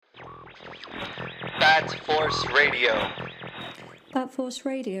Bat Force Radio. Bat Force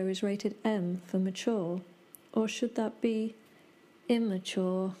Radio is rated M for mature, or should that be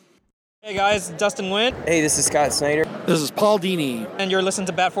immature? Hey guys, Dustin Nguyen. Hey, this is Scott Snyder. This is Paul Dini. And you're listening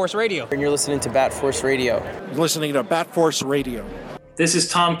to Bat Force Radio. And you're listening to Bat Force Radio. You're listening to Bat Force Radio. This is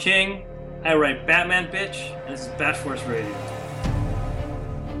Tom King. I write Batman Bitch, and this is Bat Force Radio.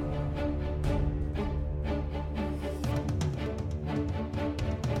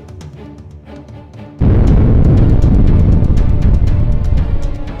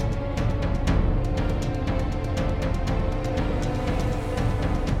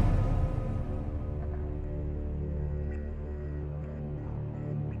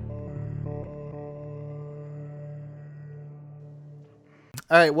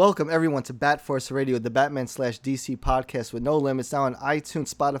 All right, welcome everyone to Bat Force Radio, the Batman/DC podcast with no limits, now on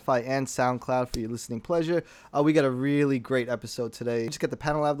iTunes, Spotify, and SoundCloud for your listening pleasure. We got a really great episode today. Just get the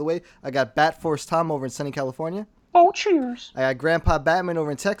panel out of the way. I got Bat Force Tom over in sunny California. Oh, cheers. I got Grandpa Batman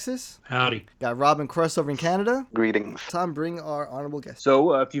over in Texas. Howdy. Got Robin Cross over in Canada. Greetings. Tom, bring our honorable guest.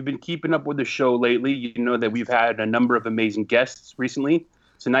 So if you've been keeping up with the show lately, you know that we've had a number of amazing guests recently.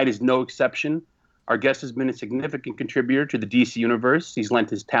 Tonight is no exception. Our guest has been a significant contributor to the DC Universe. He's lent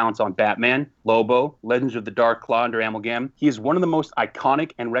his talents on Batman, Lobo, Legends of the Dark Claw under Amalgam. He is one of the most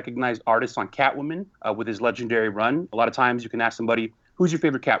iconic and recognized artists on Catwoman with his legendary run. A lot of times you can ask somebody, who's your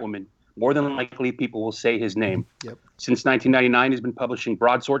favorite Catwoman? More than likely, people will say his name. Yep. Since 1999, he's been publishing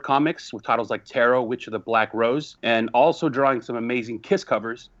broadsword comics with titles like Tarot, Witch of the Black Rose, and also drawing some amazing Kiss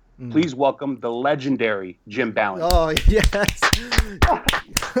covers. Please welcome the legendary Jim Balent. Oh, yes.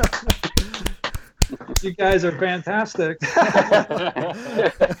 You guys are fantastic. No,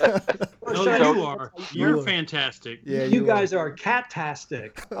 you are. You're fantastic. Yeah, you guys are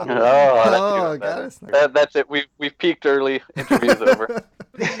cat-tastic. That's it. We've peaked early. Interview's over.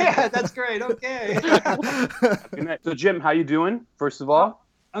 Yeah, that's great. Okay. So, Jim, how you doing, first of all?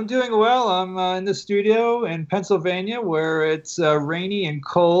 I'm doing well. I'm in the studio in Pennsylvania where it's rainy and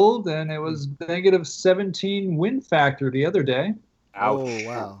cold, and it was negative 17 wind factor the other day. Ouch. Oh,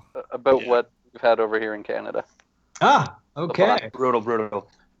 wow. About what we've had over here in Canada. Ah, okay. Brutal.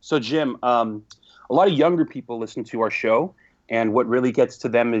 So, Jim, a lot of younger people listen to our show, and what really gets to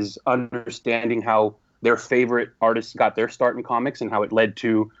them is understanding how their favorite artists got their start in comics and how it led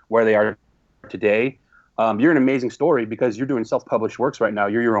to where they are today. You're an amazing story because you're doing self-published works right now.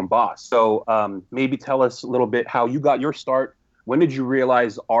 You're your own boss. So maybe tell us a little bit how you got your start. When did you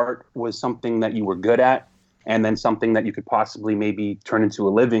realize art was something that you were good at and then something that you could possibly maybe turn into a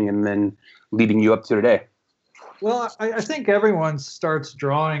living and then leading you up to today? Well, I think everyone starts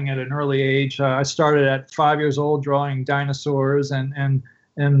drawing at an early age. I started at 5 years old drawing dinosaurs and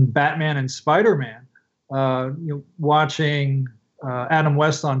Batman and Spider-Man. Watching Adam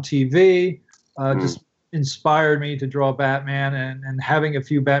West on TV just inspired me to draw Batman, and having a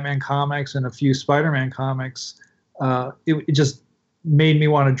few Batman comics and a few Spider-Man comics, it just made me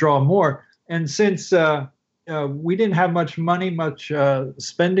want to draw more. And since we didn't have much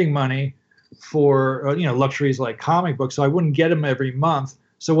spending money for luxuries like comic books, so I wouldn't get them every month.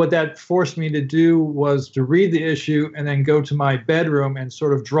 So what that forced me to do was to read the issue and then go to my bedroom and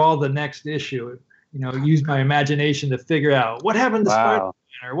sort of draw the next issue. Use my imagination to figure out what happened to Spider-Man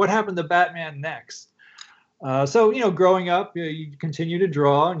or what happened to Batman next. So growing up, you continue to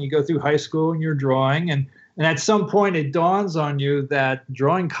draw, and you go through high school and you're drawing, and at some point it dawns on you that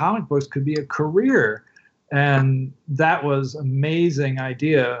drawing comic books could be a career. And that was an amazing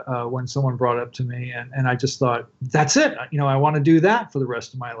idea when someone brought it up to me, and I just thought, that's it. I want to do that for the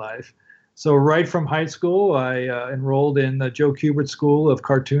rest of my life. So right from high school, I enrolled in the Joe Kubert School of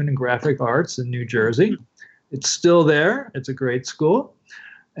Cartoon and Graphic Arts in New Jersey. It's still there. It's a great school.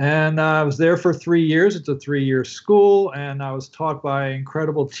 And I was there for 3 years. It's a 3-year school, and I was taught by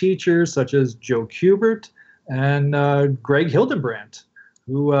incredible teachers such as Joe Kubert and Greg Hildenbrandt,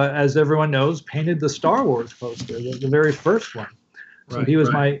 who, as everyone knows, painted the Star Wars poster, the very first one. So he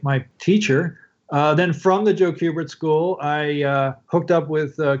was my teacher. Then from the Joe Kubert School, I hooked up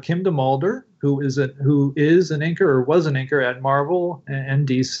with Kim DeMulder, who is an inker or was an inker at Marvel and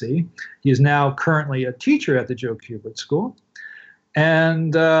DC. He is now currently a teacher at the Joe Kubert School.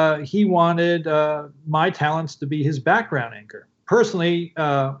 And he wanted my talents to be his background inker. Personally,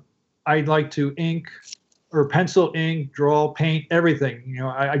 I'd like to ink or pencil, ink, draw, paint, everything.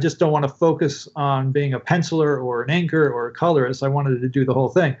 I just don't want to focus on being a penciler or an inker or a colorist. I wanted to do the whole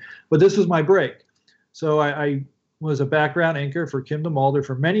thing. But this was my break. So I was a background inker for Kim DeMulder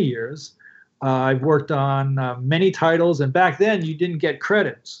for many years. I've worked on many titles, and back then you didn't get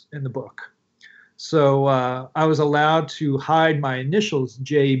credits in the book. So I was allowed to hide my initials,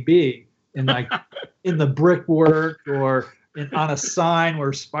 JB, in my in the brickwork or on a sign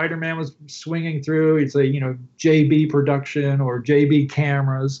where Spider-Man was swinging through. You'd say, JB Production or JB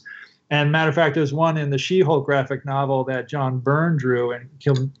Cameras. And matter of fact, there's one in the She-Hulk graphic novel that John Byrne drew and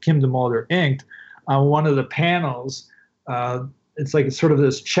Kim DeMulder inked. On one of the panels, it's like sort of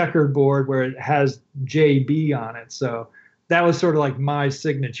this checkered board where it has JB on it. So that was sort of like my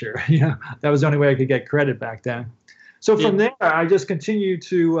signature. That was the only way I could get credit back then. So from there, I just continued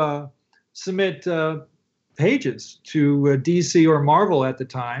to submit pages to DC or Marvel at the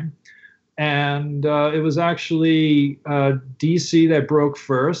time. And it was actually DC that broke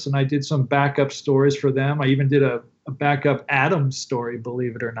first, and I did some backup stories for them. I even did a backup Atom story,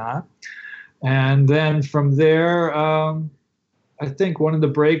 believe it or not. And then from there, I think one of the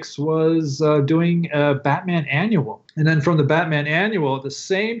breaks was doing a Batman Annual. And then from the Batman Annual, at the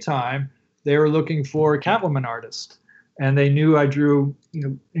same time, they were looking for a Catwoman artist. And they knew I drew,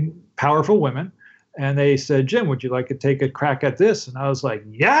 powerful women. And they said, Jim, would you like to take a crack at this? And I was like,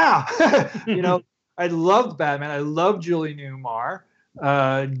 yeah. I loved Batman. I loved Julie Newmar.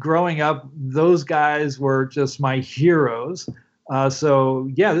 Growing up, those guys were just my heroes. So,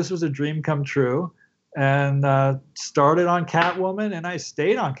 this was a dream come true. And started on Catwoman, and I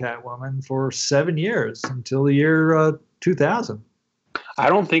stayed on Catwoman for 7 years until the year 2000. I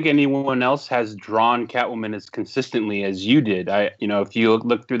don't think anyone else has drawn Catwoman as consistently as you did. If you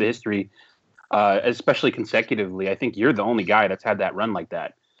look through the history, especially consecutively, I think you're the only guy that's had that run like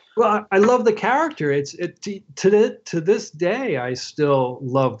that. Well, I love the character. To this day, I still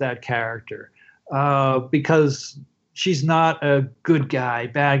love that character because she's not a good guy,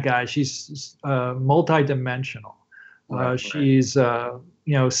 bad guy. She's multidimensional. She's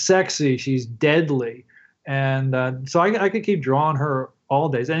sexy. She's deadly, and so I could keep drawing her all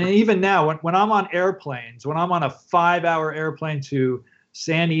days. And even now, when I'm on airplanes, when I'm on a 5-hour airplane to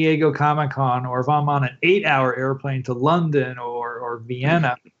San Diego Comic-Con, or if I'm on an 8-hour airplane to London or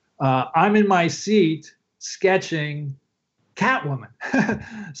Vienna, I'm in my seat sketching Catwoman.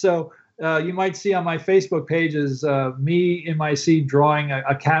 So you might see on my Facebook pages me in my seat drawing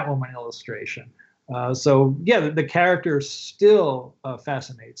a Catwoman illustration. The character still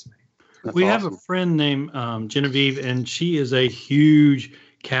fascinates me. We have a friend named Genevieve, and she is a huge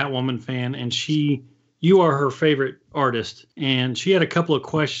Catwoman fan, and you are her favorite artist. And she had a couple of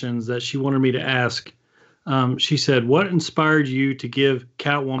questions that she wanted me to ask. She said, what inspired you to give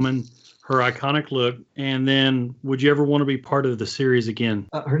Catwoman her iconic look? And then would you ever want to be part of the series again?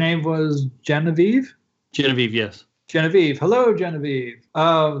 Her name was Genevieve? Genevieve, yes. Genevieve. Hello, Genevieve.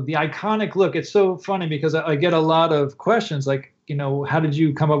 The iconic look. It's so funny because I get a lot of questions like, how did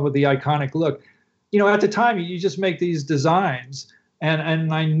you come up with the iconic look? At the time, you just make these designs.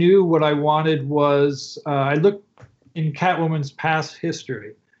 And I knew what I wanted was, I looked in Catwoman's past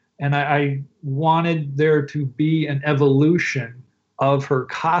history, and I wanted there to be an evolution of her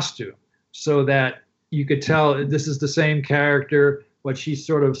costume so that you could tell this is the same character, but she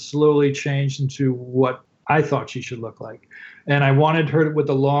sort of slowly changed into what I thought she should look like. And I wanted her with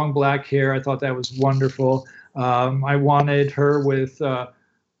the long black hair. I thought that was wonderful. I wanted her with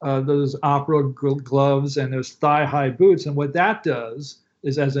those opera gloves and those thigh-high boots. And what that does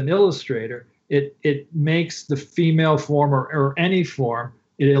is, as an illustrator, it makes the female form or any form,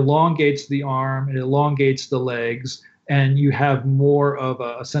 it elongates the arm, it elongates the legs, and you have more of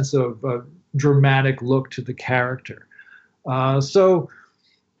a sense of a dramatic look to the character. Purple,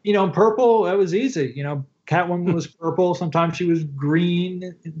 that was easy. Catwoman was purple. Sometimes she was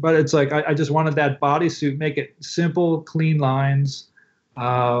green, but it's like I just wanted that bodysuit, make it simple, clean lines.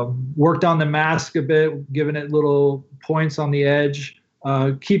 Worked on the mask a bit, giving it little points on the edge.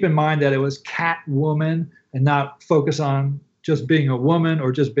 Keep in mind that it was Catwoman and not focus on just being a woman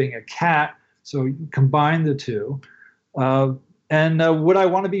or just being a cat. So you combine the two. Would I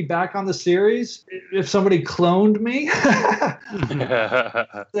want to be back on the series? If somebody cloned me?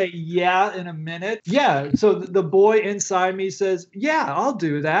 Say yeah in a minute. Yeah. So the boy inside me says, yeah, I'll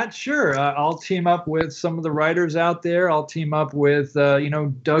do that. Sure. I'll team up with some of the writers out there. I'll team up with,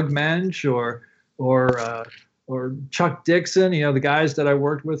 Doug Mensch or Chuck Dixon, the guys that I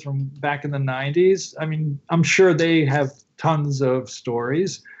worked with from back in the 90s. I mean, I'm sure they have tons of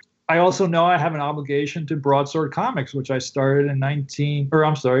stories. I also know I have an obligation to Broadsword Comics, which I started when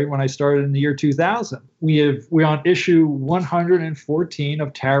I started in the year 2000. We're on issue 114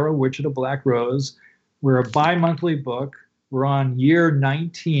 of Tarot, Witch of the Black Rose. We're a bi-monthly book. We're on year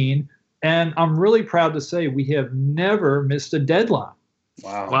 19. And I'm really proud to say we have never missed a deadline.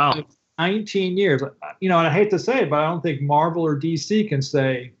 Wow. 19 years. And I hate to say it, but I don't think Marvel or DC can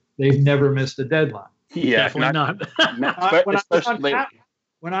say they've never missed a deadline. Yeah, definitely not.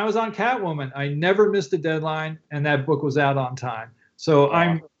 when I was on Catwoman, I never missed a deadline, and that book was out on time. So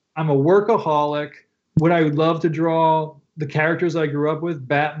I'm a workaholic. Would I love to draw the characters I grew up with,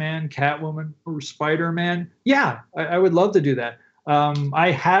 Batman, Catwoman, or Spider-Man? Yeah, I would love to do that.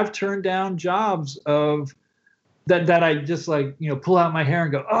 I have turned down jobs of that I just like, pull out my hair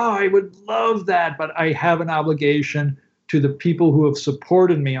and go, oh, I would love that, but I have an obligation to the people who have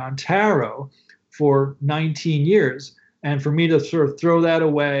supported me on tarot for 19 years. And for me to sort of throw that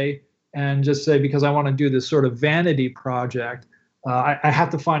away and just say, because I want to do this sort of vanity project, I have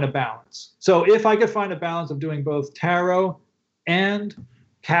to find a balance. So if I could find a balance of doing both tarot and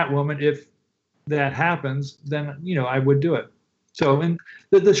Catwoman, if that happens, then, I would do it. So and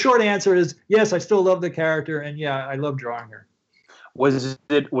the short answer is, yes, I still love the character. And yeah, I love drawing her. Was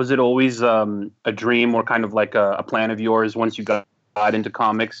it always a dream or kind of like a plan of yours once you got into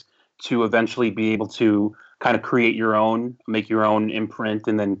comics to eventually be able to kind of create your own, make your own imprint,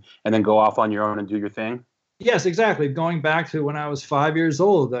 and then go off on your own and do your thing? Yes, exactly. Going back to when I was 5 years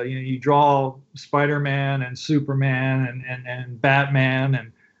old, you draw Spider-Man and Superman and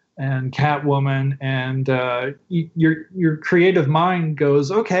Batman and Catwoman, and your creative mind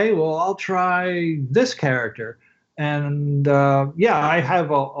goes, okay, well, I'll try this character. And I have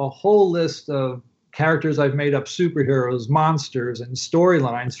a whole list of characters I've made up, superheroes, monsters, and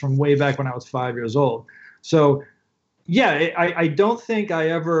storylines from way back when I was 5 years old. So, yeah, I don't think I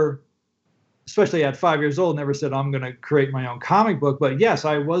ever, especially at 5 years old, never said I'm going to create my own comic book. But yes,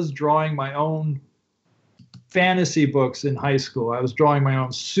 I was drawing my own fantasy books in high school. I was drawing my own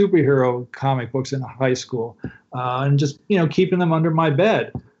superhero comic books in high school, and just, keeping them under my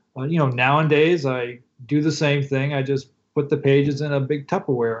bed. Nowadays I do the same thing. I just put the pages in a big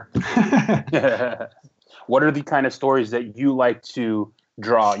Tupperware. What are the kind of stories that you like to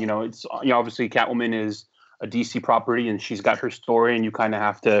draw? It's obviously Catwoman is a DC property and she's got her story and you kind of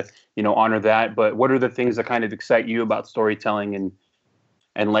have to, honor that. But what are the things that kind of excite you about storytelling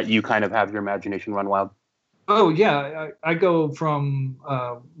and let you kind of have your imagination run wild? Oh, yeah. I go from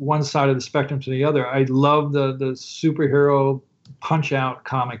one side of the spectrum to the other. I love the superhero punch-out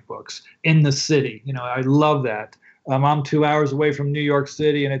comic books in the city. I love that. I'm 2 hours away from New York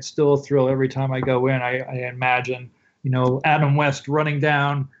City, and it's still a thrill every time I go in. I imagine, Adam West running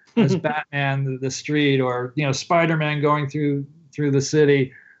down as Batman the street, or Spider-Man going through the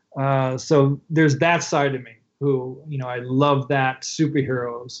city. So there's that side of me who, I love that,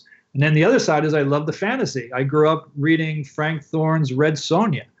 superheroes. And then the other side is I love the fantasy. I grew up reading Frank Thorne's Red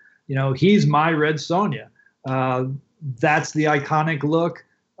Sonja. He's my Red Sonja. That's the iconic look.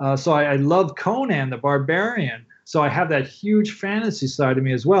 So I love Conan the Barbarian. So I have that huge fantasy side of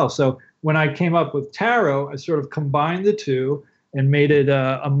me as well. So when I came up with tarot, I sort of combined the two and made it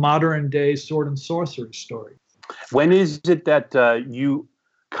a modern day sword and sorcery story. When is it that you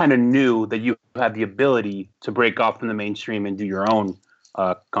kind of knew that you had the ability to break off from the mainstream and do your own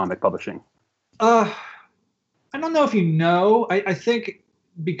comic publishing? I don't know if you know. I think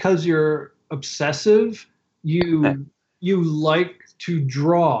because you're obsessive, you like to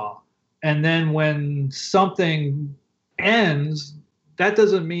draw. And then when something ends, that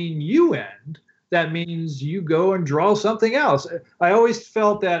doesn't mean you end. That means you go and draw something else. I always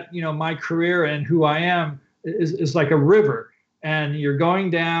felt that, my career and who I am is like a river. And you're going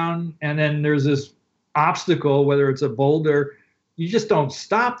down, and then there's this obstacle, whether it's a boulder. You just don't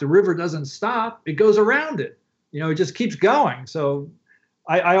stop. The river doesn't stop. It goes around it. It just keeps going. So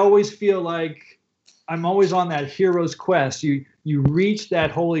I always feel like I'm always on that hero's quest. You reach that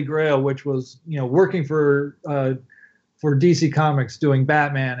holy grail, which was, working for DC Comics, doing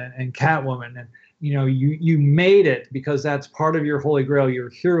Batman and Catwoman. And, you made it because that's part of your holy grail, your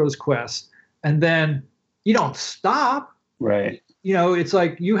hero's quest. And then you don't stop. Right. It's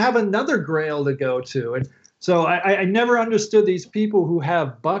like you have another grail to go to. And so I never understood these people who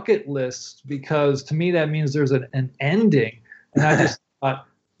have bucket lists, because to me that means there's an ending. And I just thought,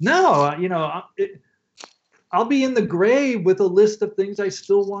 no, I'll be in the grave with a list of things I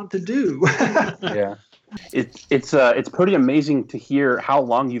still want to do. Yeah, it's pretty amazing to hear how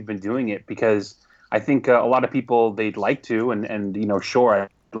long you've been doing it, because I think a lot of people, they'd like to, and sure,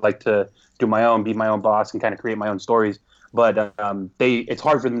 I'd like to do my own, be my own boss, and kind of create my own stories, but it's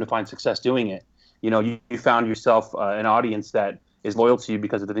hard for them to find success doing it. You found yourself an audience that is loyal to you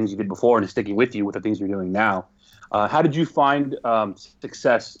because of the things you did before and is sticking with you with the things you're doing now. How did you find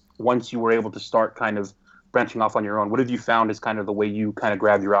success once you were able to start kind of branching off on your own? What have you found is kind of the way you kind of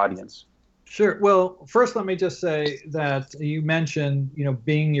grab your audience? Sure. Well, first, let me just say that you mentioned,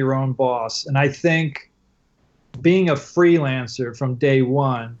 being your own boss. And I think being a freelancer from day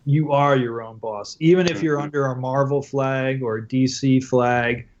one, you are your own boss. Even if you're under a Marvel flag or a DC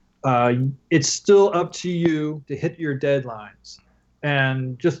flag, it's still up to you to hit your deadlines.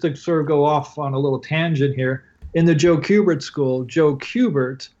 And just to sort of go off on a little tangent here, in the Joe Kubert School, Joe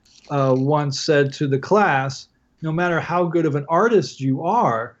Kubert once said to the class, no matter how good of an artist you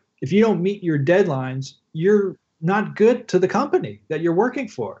are, if you don't meet your deadlines, you're not good to the company that you're working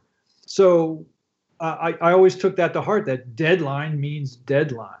for. So I always took that to heart, that deadline means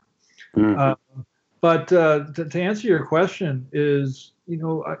deadline. But to answer your question is,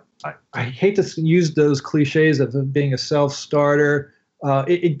 I hate to use those cliches of being a self-starter.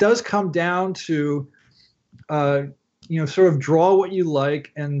 It does come down to, sort of draw what you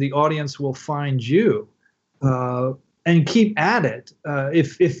like and the audience will find you, and keep at it.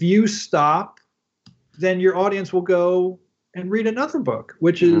 If you stop, then your audience will go and read another book,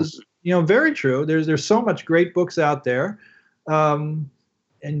 which is, very true. There's so much great books out there. And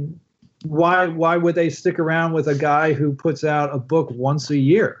why would they stick around with a guy who puts out a book once a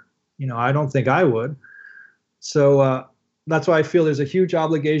year? I don't think I would. So that's why I feel there's a huge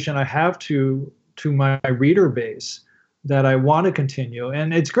obligation I have to my reader base that I want to continue.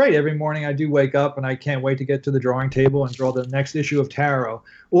 And it's great. Every morning I do wake up and I can't wait to get to the drawing table and draw the next issue of Tarot.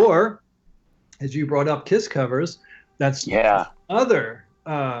 Or, as you brought up, Kiss covers. That's other,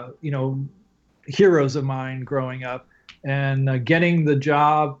 heroes of mine growing up. And getting the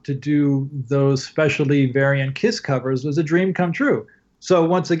job to do those specialty variant Kiss covers was a dream come true. So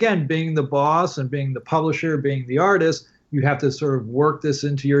once again, being the boss and being the publisher, being the artist, you have to sort of work this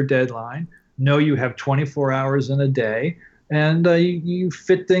into your deadline. Know you have 24 hours in a day, and you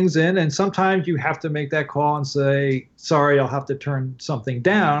fit things in. And sometimes you have to make that call and say, sorry, I'll have to turn something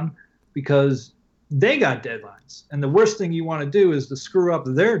down because they got deadlines. And the worst thing you want to do is to screw up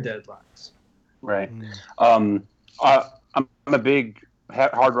their deadlines. Right. I'm a big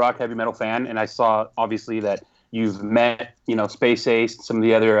hard rock, heavy metal fan, and I saw obviously that you've met, Space Ace, some of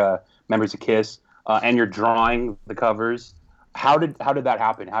the other members of Kiss, and you're drawing the covers. How did that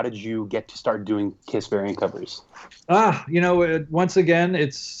happen? How did you get to start doing Kiss variant covers? Once again,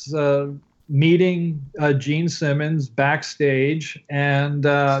 it's meeting Gene Simmons backstage and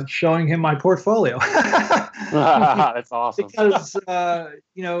showing him my portfolio. That's awesome. Because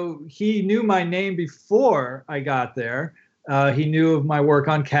he knew my name before I got there. He knew of my work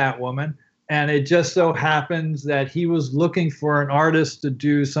on Catwoman, and it just so happens that he was looking for an artist to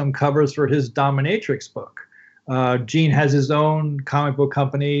do some covers for his Dominatrix book. Gene has his own comic book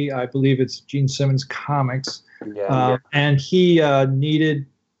company. I believe it's Gene Simmons Comics. And he needed,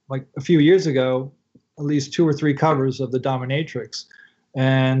 like a few years ago, at least 2 or 3 covers of the Dominatrix.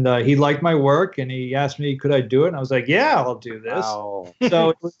 And he liked my work, and he asked me, could I do it? And I was like, yeah, I'll do this. Wow.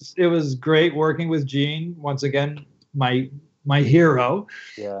 So it was great working with Gene. Once again, my hero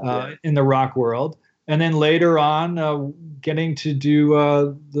in the rock world. And then later on, getting to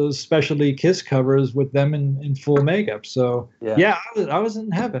do those specialty Kiss covers with them in full makeup. So I was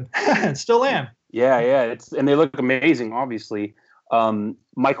in heaven, and still am. And they look amazing, obviously. I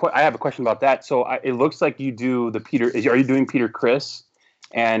have a question about that. So it looks like you do the Peter. Are you doing Peter Criss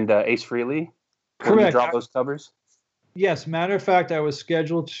and Ace Frehley? Correct. You draw those covers? Yes. Matter of fact, I was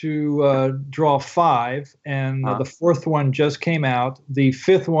scheduled to draw 5, and the 4th one just came out. The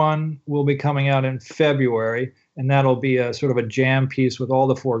 5th one will be coming out in February, and that'll be a sort of a jam piece with all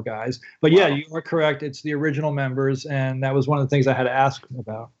the 4 guys. But yeah, you are correct. It's the original members, and that was one of the things I had to ask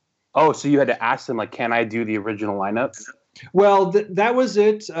about. Oh, so you had to ask them, like, can I do the original lineup? Well, that was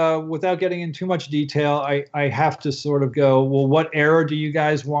it. Without getting into too much detail, I have to sort of go, well, what era do you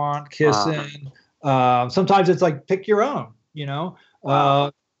guys want Kiss in? Sometimes it's like, pick your own,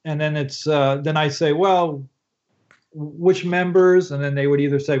 and then it's then I say, well, which members? And then they would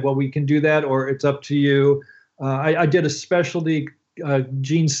either say, well, we can do that, or it's up to you. I did a specialty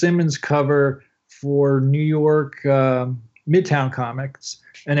Gene Simmons cover for New York Midtown Comics,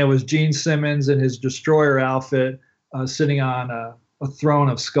 and it was Gene Simmons in his Destroyer outfit sitting on a throne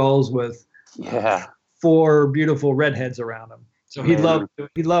of skulls with 4 beautiful redheads around him. So he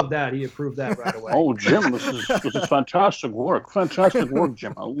loved that. He approved that right away. Oh, Jim, this is fantastic work. Fantastic work,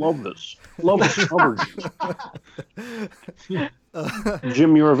 Jim. I love this. Love this cover, Jim.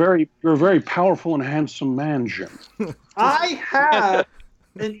 Jim, you're a very powerful and handsome man, Jim. I have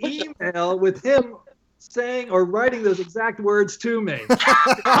an email with him saying or writing those exact words to me.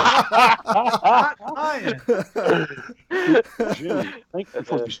 Not lying. Jim, thank you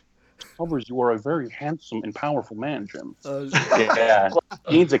for these covers. You are a very handsome and powerful man, Jim.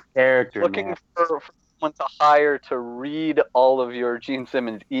 He's a character. Looking man. for someone to hire to read all of your Gene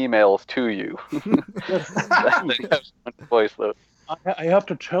Simmons emails to you. Voice though. I have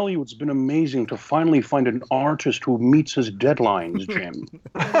to tell you, it's been amazing to finally find an artist who meets his deadlines, Jim.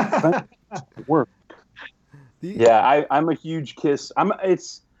 Work. Yeah, I'm a huge Kiss. I'm a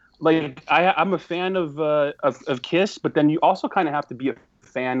fan of Kiss, but then you also kind of have to be a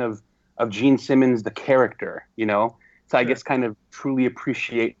fan of Gene Simmons, the character, you know. So I guess kind of truly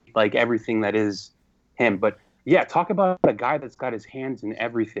appreciate like everything that is him. But yeah, talk about a guy that's got his hands in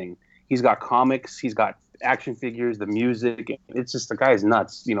everything. He's got comics, he's got action figures, the music. It's just, the guy is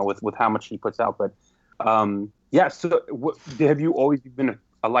nuts, you know, with how much he puts out. But yeah, so have you always been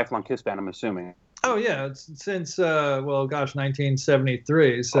a lifelong Kiss fan, I'm assuming? Oh yeah, since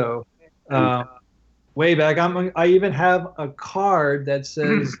 1973. So way back. I even have a card that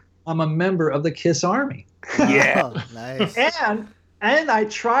says I'm a member of the Kiss Army. Yeah, nice. And I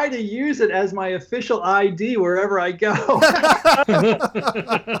try to use it as my official ID wherever I go.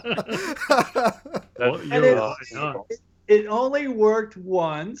 It only worked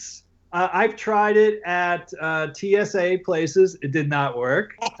once. I've tried it at TSA places. It did not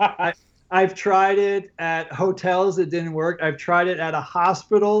work. I've tried it at hotels. It didn't work. I've tried it at a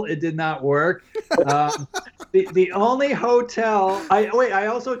hospital. It did not work. The only hotel. I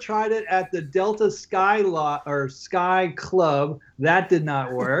also tried it at the Delta Sky Sky Club. That did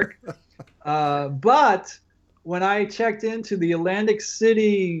not work. But when I checked into the Atlantic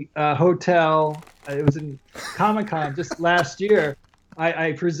City Hotel, it was in Comic-Con just last year.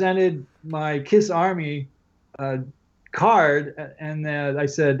 I presented my Kiss Army card, and I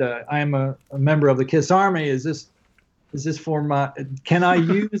said, I am a member of the Kiss Army. Is this for my, can I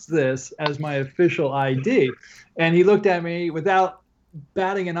use this as my official ID? And he looked at me without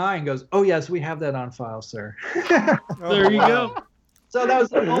batting an eye and goes, oh yes, we have that on file, sir. There you go. So that was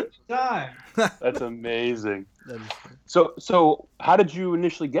the only time. That's amazing. So how did you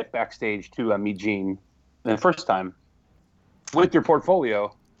initially get backstage to meet Gene the first time with your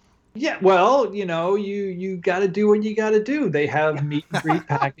portfolio? Yeah, well, you know, you got to do what you got to do. They have meet and greet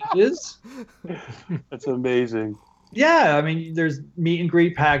packages. That's amazing. Yeah, I mean, there's meet and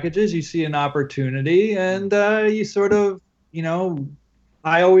greet packages. You see an opportunity, and you sort of, you know,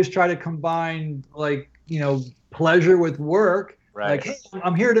 I always try to combine, like, you know, pleasure with work. Right. Like, hey,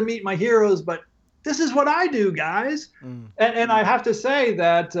 I'm here to meet my heroes, but this is what I do, guys. And I have to say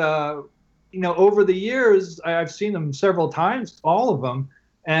that, you know, over the years, I've seen them several times, all of them.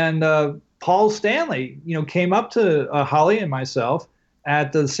 And Paul Stanley, you know, came up to Holly and myself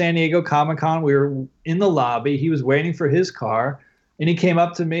at the San Diego Comic-Con. We were in the lobby. He was waiting for his car. And he came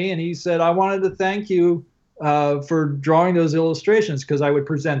up to me and he said, I wanted to thank you for drawing those illustrations, because I would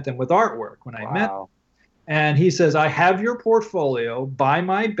present them with artwork when I met him. And he says, I have your portfolio by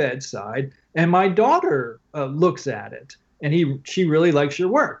my bedside, and my daughter looks at it. And she really likes your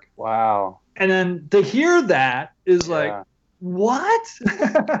work. Wow. And then to hear that is like, what?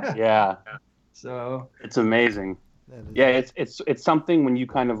 Yeah. So it's amazing. Yeah, it's something when you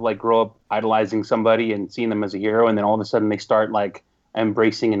kind of like grow up idolizing somebody and seeing them as a hero, and then all of a sudden they start like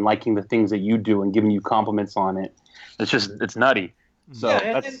embracing and liking the things that you do and giving you compliments on it. It's nutty. So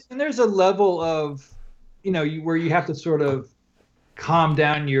yeah, and there's a level of, you know, where you have to sort of calm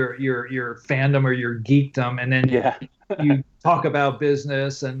down your fandom or your geekdom, and then you talk about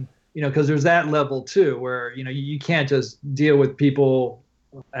business, and you know, because there's that level too, where you know you can't just deal with people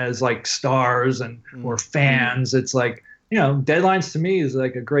as like stars and or fans. It's like, you know, deadlines to me is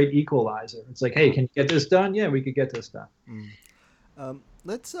like a great equalizer. It's like, hey, can you get this done? Yeah, we could get this done.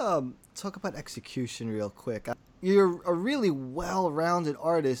 Let's talk about execution real quick. You're a really well-rounded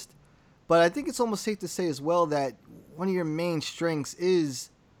artist, but I think it's almost safe to say as well that one of your main strengths is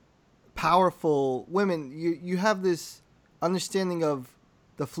powerful women. You have this understanding of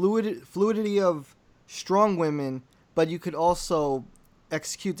the fluidity of strong women, but you could also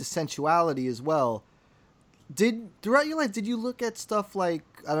execute the sensuality as well. Throughout your life, did you look at stuff like,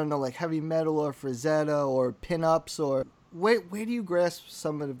 I don't know, like heavy metal or Frazetta or pinups, or where do you grasp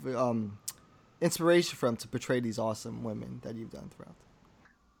some of the inspiration from to portray these awesome women that you've done throughout?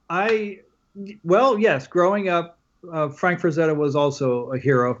 Well, yes, growing up, Frank Frazetta was also a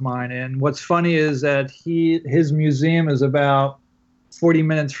hero of mine, and what's funny is that his museum is about 40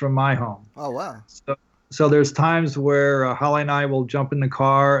 minutes from my home. Oh wow! So there's times where Holly and I will jump in the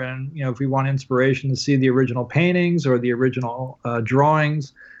car, and you know, if we want inspiration to see the original paintings or the original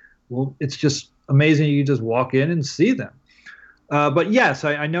drawings, well, it's just amazing. You just walk in and see them. But yes,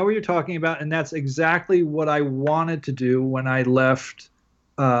 I know what you're talking about, and that's exactly what I wanted to do when I left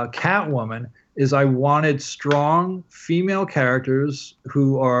Catwoman, is I wanted strong female characters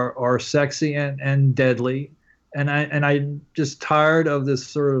who are sexy and deadly, and I'm just tired of this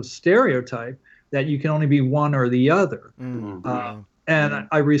sort of stereotype that you can only be one or the other. And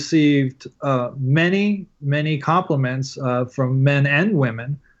I received many compliments from men and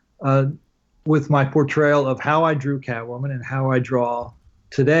women with my portrayal of how I drew Catwoman and how I draw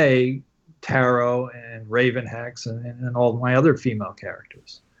today Tarot and Ravenhex and all my other female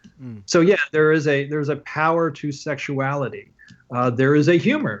characters. So yeah, there's a power to sexuality. There is a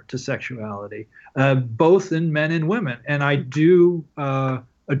humor to sexuality, both in men and women, and I do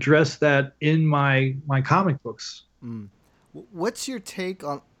address that in my comic books. What's your take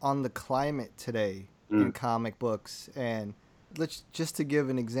on the climate today in comic books? And let's just to give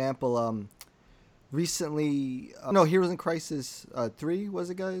an example. Recently, Heroes in Crisis 3 was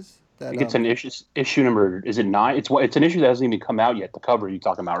it, guys? I think it's an issue number. Is it 9? It's an issue that hasn't even come out yet. The cover you're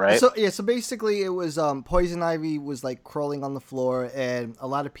talking about, right? So basically, it was Poison Ivy was like crawling on the floor, and a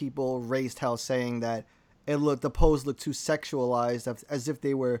lot of people raised hell, saying that the pose looked too sexualized, as if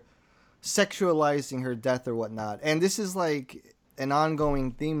they were sexualizing her death or whatnot. And this is like an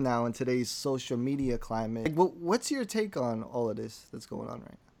ongoing theme now in today's social media climate. What's your take on all of this that's going on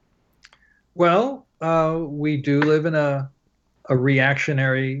right now? Well, we do live in a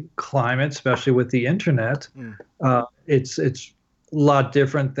reactionary climate, especially with the internet. It's a lot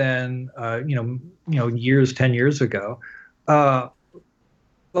different than 10 years ago. But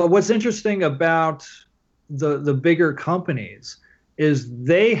what's interesting about the bigger companies is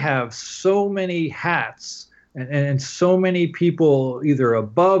they have so many hats and so many people either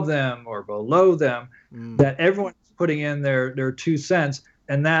above them or below them that everyone's putting in their 2 cents,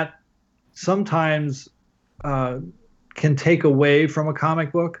 and that sometimes can take away from a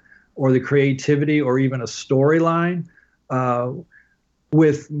comic book or the creativity or even a storyline.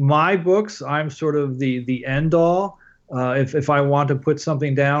 With my books, I'm sort of the end all. If I want to put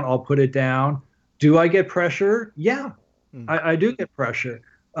something down, I'll put it down. Do I get pressure? Yeah, I do get pressure.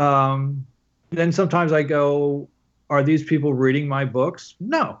 Then sometimes I go, are these people reading my books?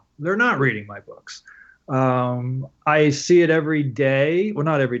 No, they're not reading my books. I see it every day. Well,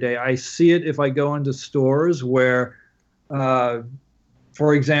 not every day. I see it if I go into stores where,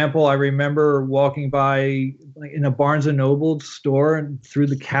 for example, I remember walking by in a Barnes & Noble store and through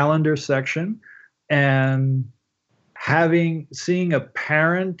the calendar section and seeing a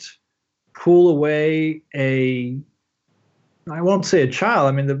parent pull away I won't say a child.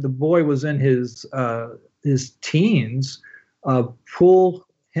 I mean, the boy was in his teens, pull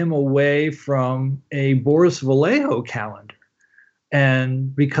him away from a Boris Vallejo calendar.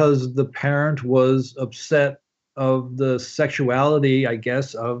 And because the parent was upset of the sexuality, I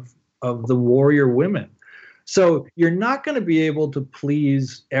guess, of the warrior women. So you're not going to be able to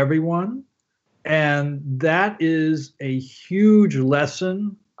please everyone. And that is a huge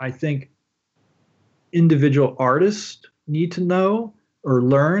lesson, I think, individual artists need to know or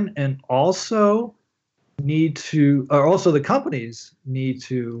learn, and also the companies need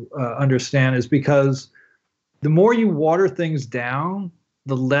to understand, is because the more you water things down,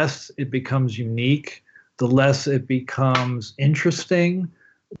 the less it becomes unique, the less it becomes interesting,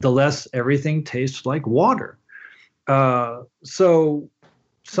 the less everything tastes like water. So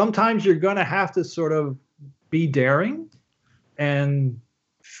sometimes you're going to have to sort of be daring and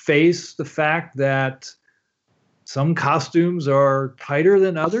face the fact that some costumes are tighter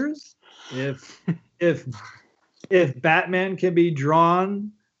than others. If Batman can be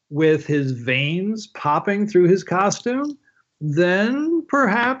drawn with his veins popping through his costume, then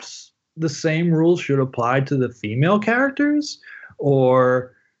perhaps the same rules should apply to the female characters.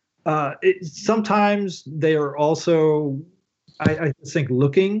 Or sometimes they are also, I think,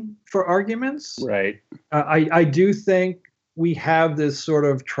 looking for arguments. Right. I do think we have this sort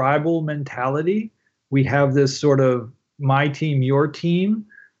of tribal mentality. We have this sort of my team, your team.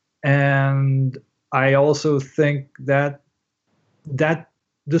 And I also think that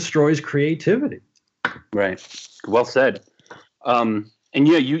destroys creativity. Right. Well said. And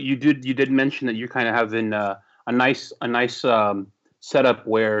yeah, you did mention that you're kind of having a nice setup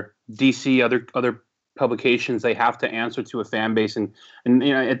where DC, other publications, they have to answer to a fan base, and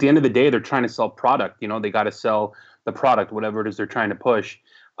at the end of the day, they're trying to sell product. They got to sell the product, whatever it is they're trying to push.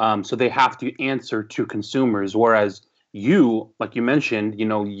 So they have to answer to consumers. Whereas you, like you mentioned,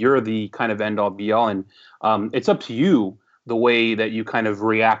 you're the kind of end all be all, and it's up to you the way that you kind of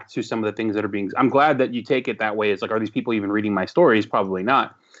react to some of the things that are being. I'm glad that you take it that way. It's like, are these people even reading my stories? Probably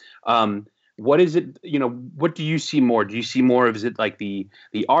not. What is it? What do you see more? Do you see more of, is it like the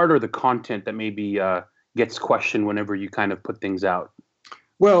art or the content that maybe gets questioned whenever you kind of put things out?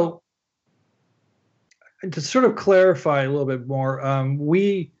 Well, to sort of clarify a little bit more,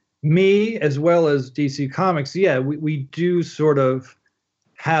 me as well as DC Comics, we do sort of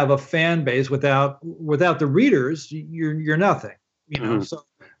have a fan base. Without the readers, you're nothing, So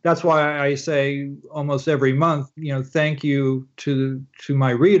that's why I say almost every month, thank you to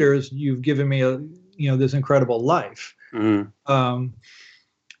my readers. You've given me this incredible life.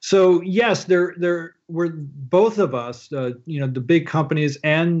 So yes, there were both of us, the big companies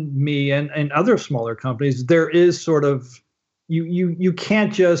and me and other smaller companies. There is sort of you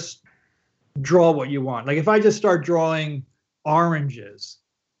can't just draw what you want. Like if I just start drawing oranges,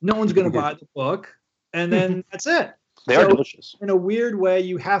 no one's going to buy the book, and then that's it. They are delicious. In a weird way,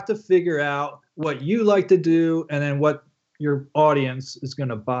 you have to figure out what you like to do, and then what your audience is going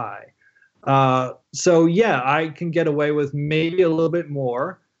to buy. So yeah, I can get away with maybe a little bit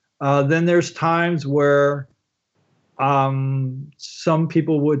more. Then there's times where some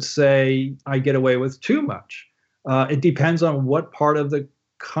people would say I get away with too much. It depends on what part of the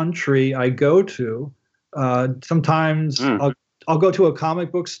country I go to. Sometimes I'll go to a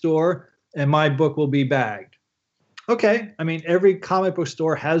comic book store and my book will be bagged. Okay, I mean, every comic book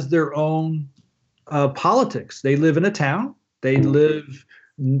store has their own politics. They live in a town. They live,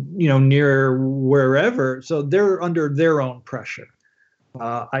 near wherever. So they're under their own pressure.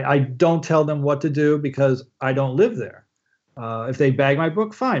 I don't tell them what to do because I don't live there. If they bag my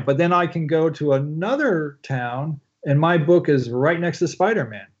book, fine. But then I can go to another town and my book is right next to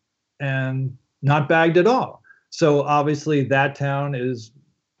Spider-Man and not bagged at all. So obviously that town is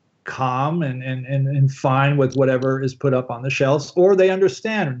calm and fine with whatever is put up on the shelves, or they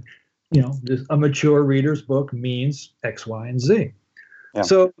understand, a mature reader's book means X, Y, and Z. Yeah.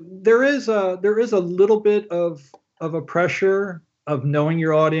 So there is a little bit of a pressure of knowing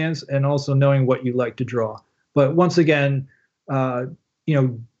your audience and also knowing what you like to draw. But once again,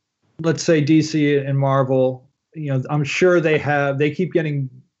 let's say DC and Marvel, I'm sure they keep getting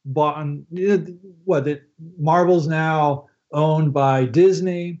bought on, Marvel's now owned by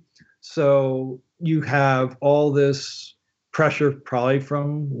Disney. So you have all this pressure probably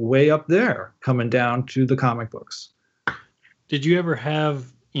from way up there coming down to the comic books. Did you ever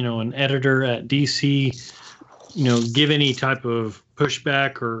have, an editor at DC, give any type of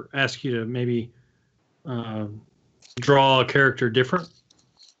pushback or ask you to maybe draw a character different?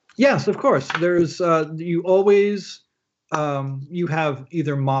 Yes, of course. There's you always you have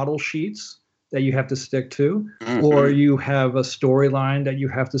either model sheets that you have to stick to, or you have a storyline that you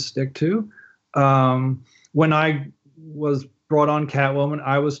have to stick to. When I was brought on Catwoman,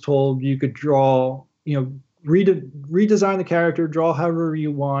 I was told you could draw, redesign the character, draw however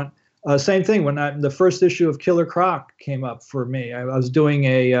you want. Same thing when the first issue of Killer Croc came up for me. I was doing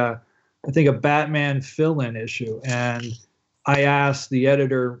a Batman fill-in issue, and I asked the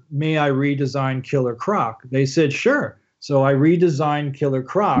editor, may I redesign Killer Croc? They said, sure. So I redesigned Killer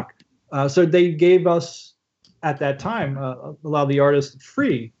Croc. So they gave us, at that time, a lot of the artists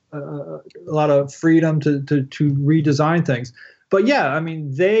a lot of freedom to redesign things. But yeah, I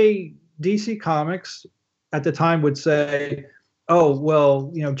mean, DC Comics at the time would say, oh,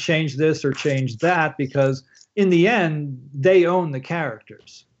 well, change this or change that, because in the end, they own the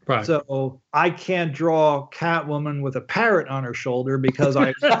characters. Right. So I can't draw Catwoman with a parrot on her shoulder because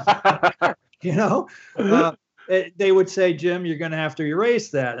they would say, Jim, you're going to have to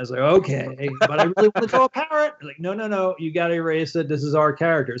erase that. I was like, okay, but I really want to draw a parrot. Like, no, you got to erase it. This is our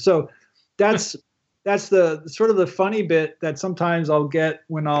character. So that's the sort of the funny bit that sometimes I'll get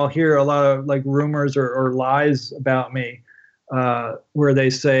when I'll hear a lot of like rumors or lies about me, where they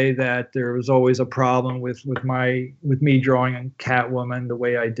say that there was always a problem with me drawing a Catwoman the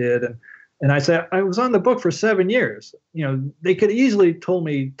way I did. And I said, I was on the book for 7 years. They could easily told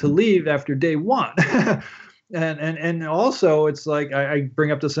me to leave after day one. And also, it's like I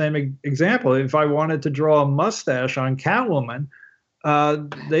bring up the same example. If I wanted to draw a mustache on Catwoman,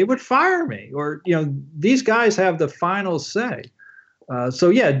 they would fire me. Or these guys have the final say. So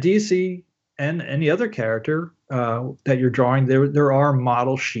yeah, DC and any other character that you're drawing, there are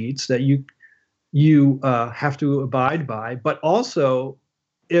model sheets that you have to abide by. But also,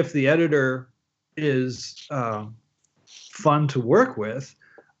 if the editor is fun to work with,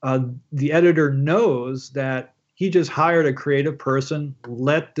 the editor knows that he just hired a creative person.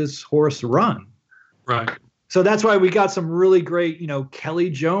 Let this horse run. Right. So that's why we got some really great, Kelly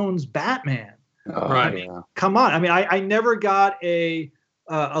Jones Batman. Right. I mean, come on. I mean, I never got a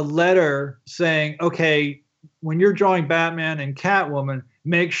letter saying, okay, when you're drawing Batman and Catwoman,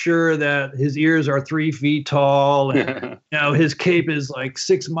 make sure that his ears are 3 feet tall, and his cape is like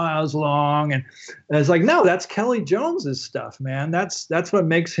 6 miles long, and it's like, no, that's Kelly Jones's stuff, man. That's what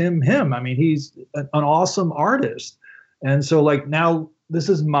makes him him. I mean, he's an awesome artist, and so like now this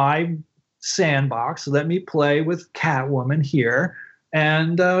is my sandbox. Let me play with Catwoman here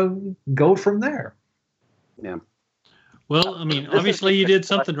and go from there. Yeah. Well, I mean, obviously you did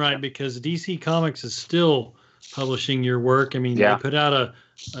something right, because DC Comics is still publishing your work. I mean, they put out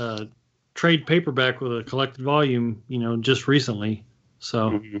a trade paperback with a collected volume, just recently.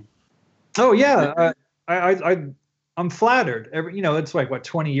 So. Oh yeah, I'm flattered. It's like what,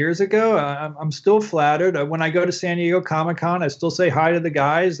 20 years ago. I'm still flattered. When I go to San Diego Comic-Con, I still say hi to the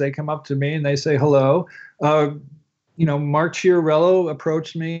guys. They come up to me and they say hello. Mark Chiarello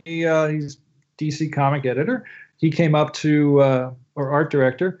approached me. He's DC comic editor. He came up to, or art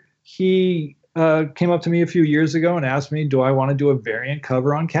director. He came up to me a few years ago and asked me, do I want to do a variant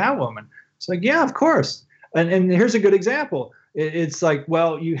cover on Catwoman? It's like, yeah, of course. And here's a good example. It's like,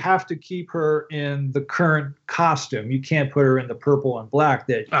 well, you have to keep her in the current costume. You can't put her in the purple and black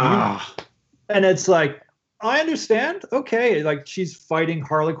and it's like, I understand. Okay. Like, she's fighting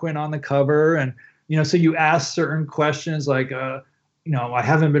Harlequin on the cover. And, so you ask certain questions like, I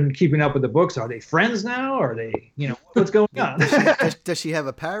haven't been keeping up with the books. Are they friends now? Are they, what's going on? Does she have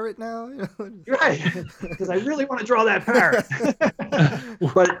a parrot now? Right. Because I really want to draw that parrot.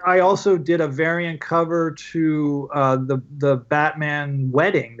 But I also did a variant cover to the Batman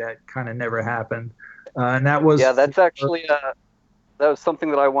wedding that kind of never happened. And that was... Yeah, that's actually... that was something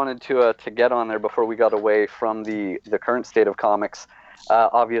that I wanted to get on there before we got away from the current state of comics.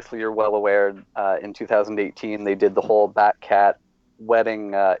 Obviously, you're well aware, in 2018, they did the whole Bat-Cat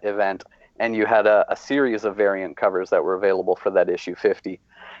wedding event, and you had a series of variant covers that were available for that issue 50.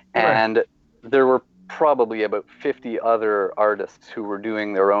 And there were probably about 50 other artists who were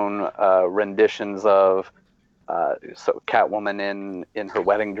doing their own renditions of so Catwoman in her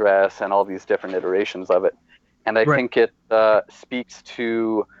wedding dress and all these different iterations of it. And I think it speaks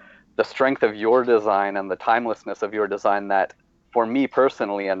to the strength of your design and the timelessness of your design that, for me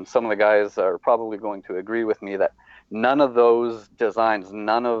personally, and some of the guys are probably going to agree with me, that none of those designs,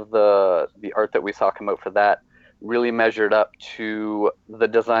 none of the art that we saw come out for that really measured up to the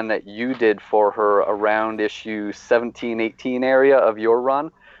design that you did for her around issue 17, 18 area of your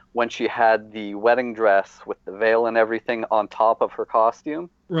run, when she had the wedding dress with the veil and everything on top of her costume.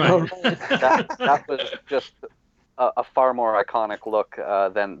 Right. That was just a far more iconic look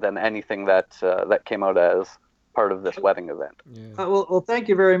than anything that came out as part of this wedding event. Well, thank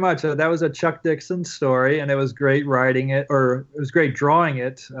you very much. That was a Chuck Dixon story, and it was great writing it, or it was great drawing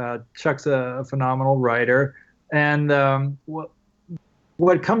it. Chuck's a phenomenal writer. And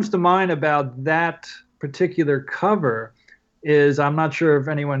what comes to mind about that particular cover is, I'm not sure if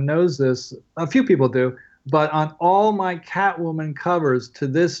anyone knows this, a few people do, but on all my Catwoman covers to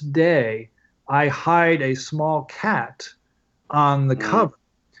this day, I hide a small cat on the cover.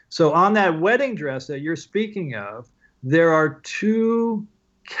 So on that wedding dress that you're speaking of, there are 2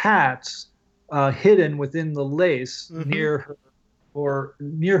 cats hidden within the lace near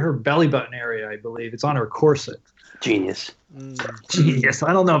her belly button area, I believe. It's on her corset. Genius. Genius.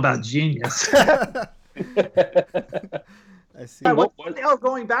 I don't know about genius. I see.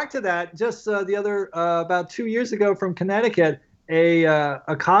 Going back to that, just the other about 2 years ago from Connecticut, a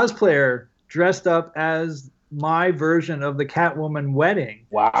cosplayer dressed up as my version of the Catwoman wedding.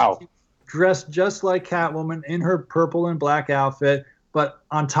 Wow. Dressed just like Catwoman in her purple and black outfit, but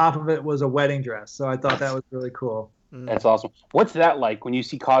on top of it was a wedding dress. So I thought that was really cool. That's awesome. What's that like when you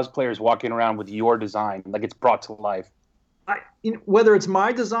see cosplayers walking around with your design, like it's brought to life? Whether it's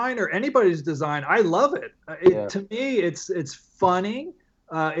my design or anybody's design, I love it. To me, it's funny.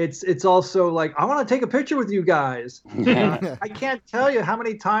 It's also like, I want to take a picture with you guys. I can't tell you how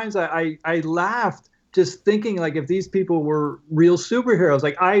many times I laughed just thinking, like, if these people were real superheroes.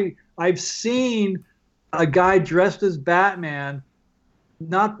 Like, I've seen a guy dressed as Batman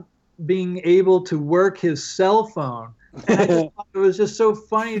not being able to work his cell phone. And I just thought it was just so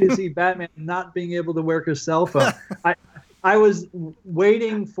funny to see Batman not being able to work his cell phone. I was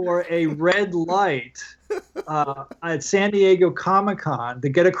waiting for a red light at San Diego Comic-Con to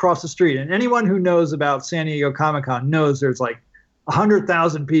get across the street. And anyone who knows about San Diego Comic-Con knows there's like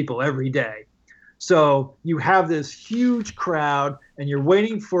 100,000 people every day. So you have this huge crowd and you're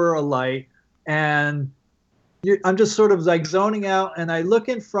waiting for a light, and I'm just sort of like zoning out, and I look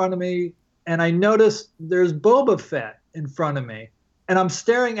in front of me and I notice there's Boba Fett in front of me, and I'm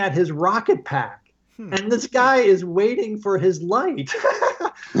staring at his rocket pack, and this guy is waiting for his light.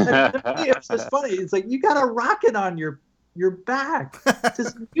 And to me, it's just funny. It's like, you got a rocket on your you're back.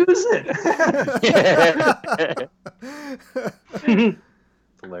 Just use it.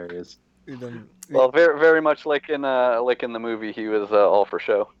 Hilarious. Well, very very much like in the movie, he was all for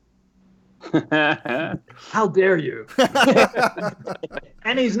show. How dare you?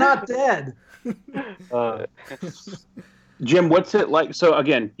 And he's not dead. Jim, what's it like? So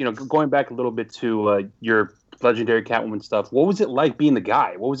again, going back a little bit to your legendary Catwoman stuff. What was it like being the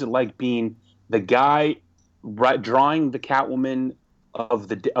guy? What was it like being the guy drawing the Catwoman of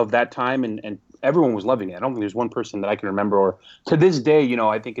that time, and everyone was loving it? I don't think there's one person that I can remember, or to this day,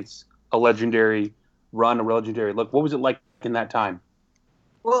 I think it's a legendary run, a legendary look. What was it like in that time?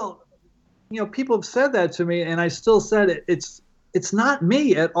 Well, people have said that to me, and I still said it. It's not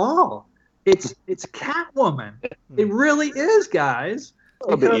me at all. It's Catwoman. It really is, guys.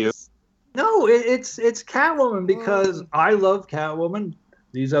 No, it's Catwoman because I love Catwoman.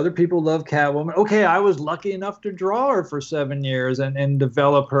 These other people love Catwoman. Okay, I was lucky enough to draw her for 7 years and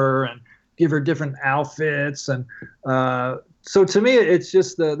develop her and give her different outfits. And so to me, it's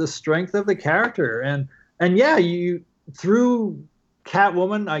just the strength of the character. And yeah, through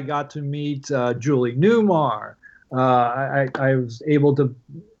Catwoman, I got to meet Julie Newmar. I was able to.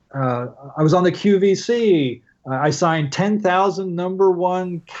 I was on the QVC. I signed 10,000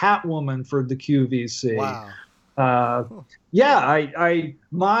 #1 Catwoman for the QVC. Wow. Yeah, I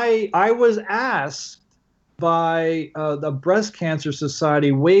was asked by the Breast Cancer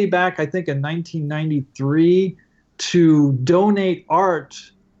Society way back, I think in 1993, to donate art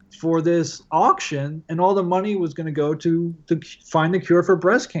for this auction, and all the money was going to go to find the cure for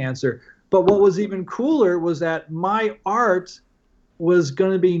breast cancer. But what was even cooler was that my art was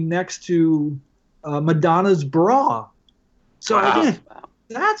going to be next to Madonna's bra. So wow.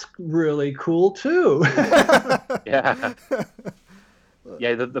 That's really cool too. Yeah.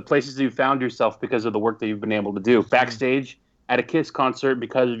 Yeah, the places you found yourself because of the work that you've been able to do. Backstage at a Kiss concert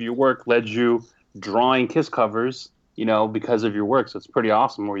because of your work led you drawing Kiss covers, because of your work. So it's pretty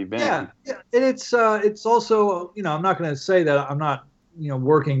awesome where you've been. Yeah. And it's also, I'm not going to say that I'm not,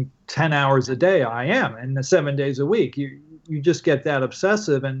 working 10 hours a day. I am, and 7 days a week. You just get that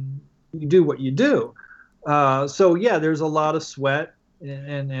obsessive and you do what you do. So yeah, there's a lot of sweat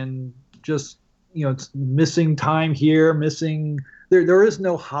and just, it's missing time here, there is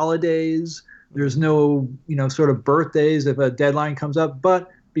no holidays. There's no, sort of birthdays if a deadline comes up,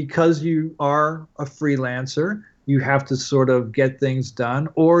 but because you are a freelancer, you have to sort of get things done,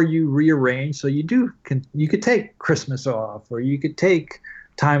 or you rearrange. So you could take Christmas off, or you could take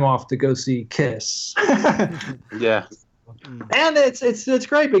time off to go see Kiss. Yeah. And it's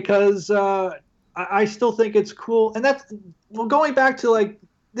great because I still think it's cool. And that's, going back to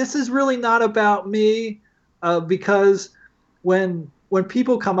this is really not about me, because when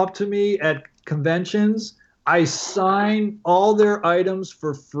people come up to me at conventions, I sign all their items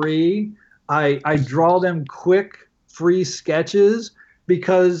for free. I draw them quick, free sketches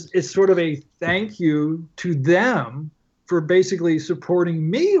because it's sort of a thank you to them for basically supporting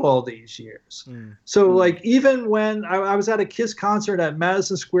me all these years. So even when I was at a Kiss concert at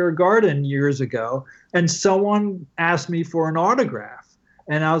Madison Square Garden years ago, and someone asked me for an autograph,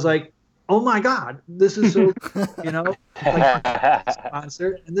 and I was like, oh my God, this is so,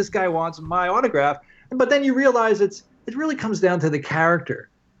 concert, and this guy wants my autograph. But then you realize it really comes down to the character.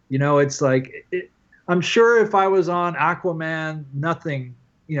 It's I'm sure if I was on Aquaman, nothing,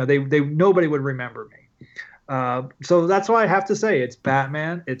 nobody would remember me. So that's why I have to say it's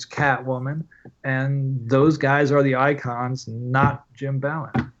Batman, it's Catwoman, and those guys are the icons, not Jim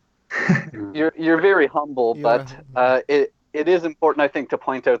Bowen. You're very humble, but it is important, I think, to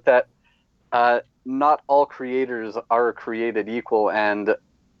point out that not all creators are created equal, and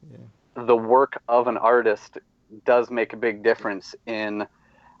the work of an artist does make a big difference in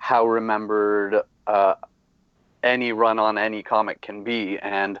how remembered any run on any comic can be.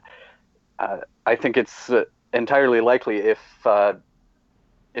 And I think it's entirely likely if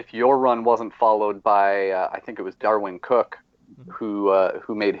your run wasn't followed by I think it was Darwin Cook who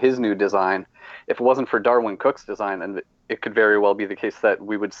made his new design. If it wasn't for Darwin Cook's design, and it could very well be the case that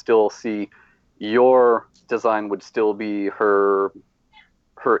we would still see your design would still be her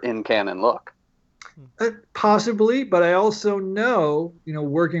in canon look. Possibly, but I also know,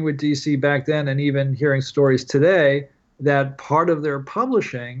 working with DC back then and even hearing stories today, that part of their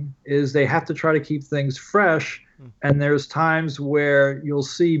publishing is they have to try to keep things fresh. And there's times where you'll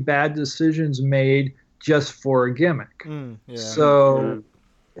see bad decisions made just for a gimmick. So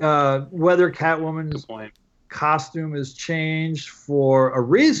whether Catwoman's costume is changed for a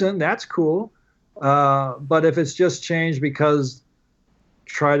reason, that's cool. But if it's just changed because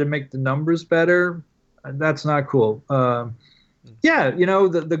try to make the numbers better, That's not cool. Yeah, you know,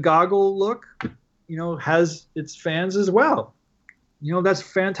 the goggle look, you know, has its fans as well. You know, that's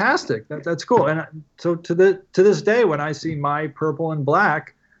fantastic. That's cool. And so to this day, when I see my purple and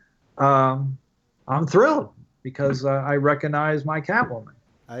black, I'm thrilled because I recognize my Catwoman.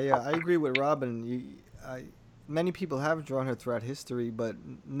 I agree with Robin. Many people have drawn her throughout history, but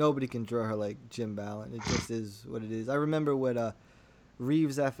nobody can draw her like Jim Balent. It just is what it is. I remember with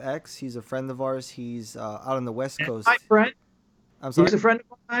Reeves FX. He's a friend of ours. He's out on the West Coast. My friend. I'm sorry. He's a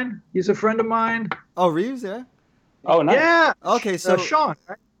friend of mine. Oh, Reeves, yeah. Oh, nice. Yeah. Okay, so Sean.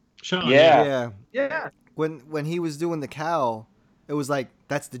 Right? Sean. Yeah. When he was doing the cowl, it was like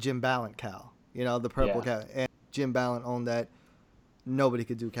that's the Jim Balent cowl. You know, the purple cowl. And Jim Balent owned that. Nobody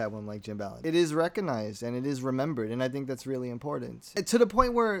could do Catwoman like Jim Balent. It is recognized and it is remembered, and I think that's really important. To the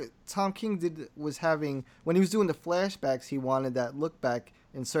point where Tom King was having, when he was doing the flashbacks, he wanted that look back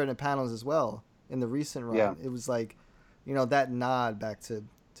in certain panels as well in the recent run. Yeah. It was like, you know, that nod back to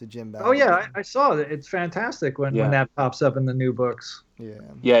Jim Balent. Oh yeah, I saw it. It's fantastic when that pops up in the new books. Yeah.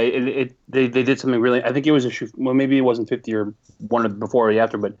 They did something really. I think it was well, maybe it wasn't 50 or one before or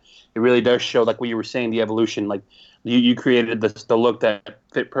after, but it really does show, like what you were saying, the evolution. Like you created the look that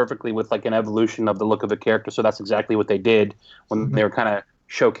fit perfectly with like an evolution of the look of a character. So that's exactly what they did when they were kind of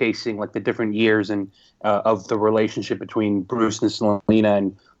showcasing like the different years and of the relationship between Bruce and Selina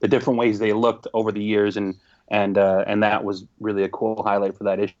and the different ways they looked over the years and that was really a cool highlight for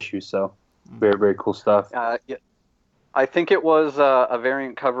that issue. So very, very cool stuff. I think it was a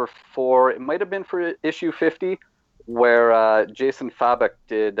variant cover it might have been for issue 50, where Jason Fabok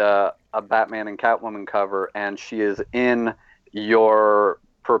did a Batman and Catwoman cover, and she is in your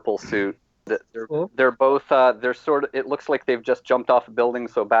purple suit. They're both, they're sort of, it looks like they've just jumped off a building,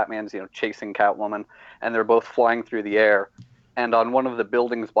 so Batman's, you know, chasing Catwoman, and they're both flying through the air. And on one of the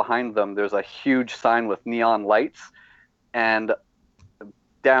buildings behind them, there's a huge sign with neon lights, and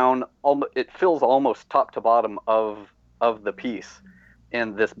down, it fills almost top to bottom of the piece.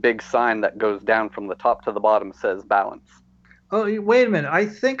 And this big sign that goes down from the top to the bottom says Balance. Oh, wait a minute. I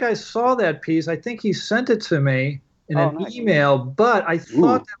think I saw that piece. I think he sent it to me in an email, but I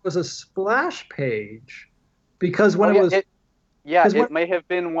thought that was a splash page because when it was... It may have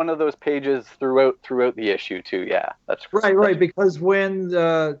been one of those pages throughout the issue too. Yeah, that's right. Because when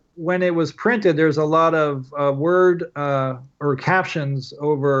it was printed, there's a lot of word or captions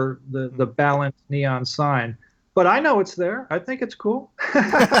over the Balance neon sign. But I know it's there. I think it's cool.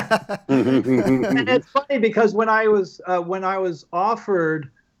 And it's funny because when I was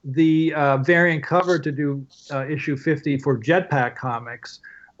offered the variant cover to do issue 50 for Jetpack Comics,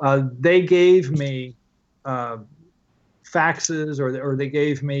 they gave me faxes or they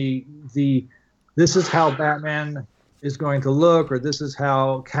gave me this is how Batman is going to look, or this is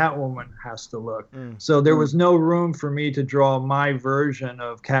how Catwoman has to look. So there was no room for me to draw my version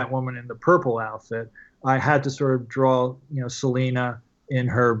of Catwoman in the purple outfit. I had to sort of draw, you know, Selina in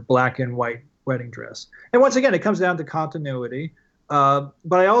her black and white wedding dress. And once again, it comes down to continuity. But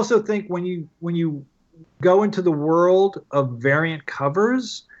I also think when you go into the world of variant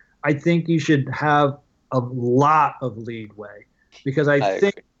covers, I think you should have a lot of leadway, because I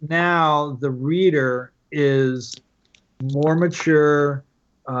think now the reader is more mature,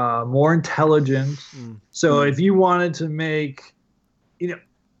 more intelligent. So if you wanted to make,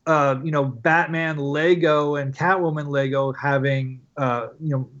 Batman Lego and Catwoman Lego having, at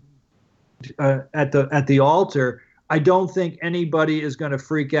the altar, I don't think anybody is going to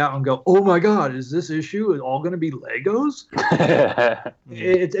freak out and go, "Oh my God, is this issue all going to be Legos?"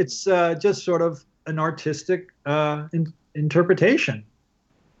 It's just sort of an artistic interpretation.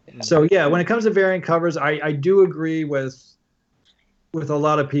 So yeah, when it comes to variant covers, I do agree with a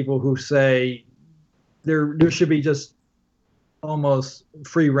lot of people who say there should be just almost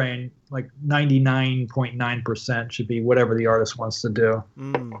free reign, like 99.9% should be whatever the artist wants to do.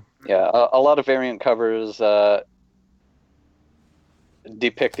 Yeah, a lot of variant covers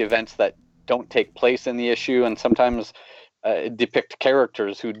depict events that don't take place in the issue, and sometimes depict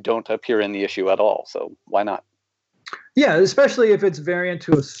characters who don't appear in the issue at all. So why not? Yeah, especially if it's variant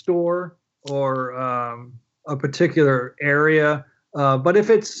to a store or a particular area. But if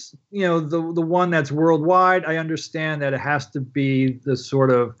it's, the one that's worldwide, I understand that it has to be the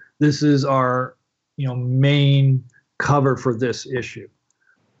sort of, this is our, main cover for this issue.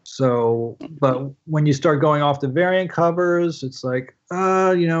 So, but when you start going off the variant covers, it's like,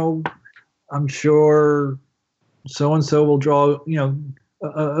 I'm sure so-and-so will draw,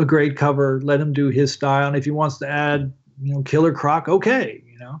 a great cover, let him do his style. And if he wants to add, Killer Croc, okay,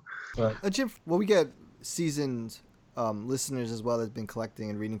 But Jim, when we get seasoned listeners as well that's been collecting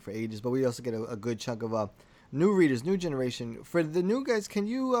and reading for ages, but we also get a good chunk of new readers, new generation. For the new guys, can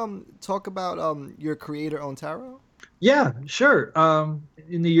you talk about your creator-owned tarot? Yeah, sure.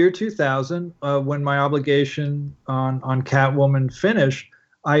 In the year 2000, when my obligation on Catwoman finished,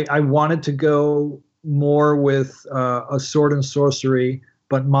 I wanted to go more with a sword and sorcery,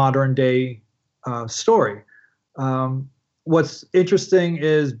 but modern day story. What's interesting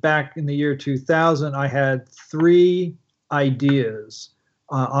is back in the year 2000, I had 3 ideas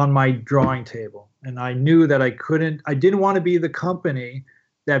on my drawing table. And I knew that I didn't want to be the company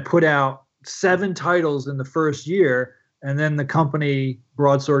that put out 7 titles in the first year, and then the company,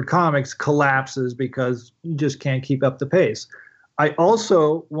 Broadsword Comics, collapses because you just can't keep up the pace. I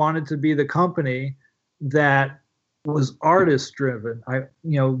also wanted to be the company that was artist driven.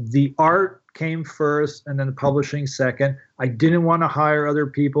 The art came first and then the publishing second. I didn't want to hire other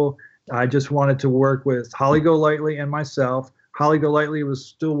people. I just wanted to work with Holly Golightly and myself. Holly Golightly was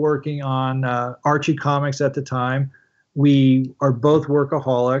still working on Archie Comics at the time. We are both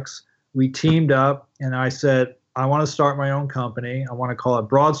workaholics. We teamed up, and I said, I want to start my own company. I want to call it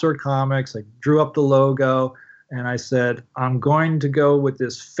Broadsword Comics. I drew up the logo, and I said, I'm going to go with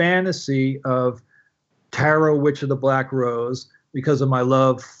this fantasy of Tarot Witch of the Black Rose because of my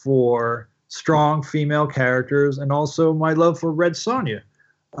love for strong female characters and also my love for Red Sonja.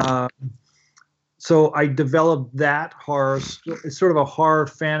 So I developed that horror. It's sort of a horror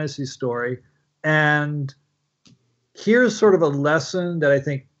fantasy story. And here's sort of a lesson that I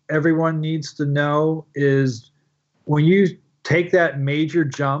think everyone needs to know is when you take that major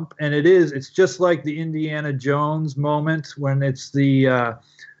jump, and it's just like the Indiana Jones moment when it's the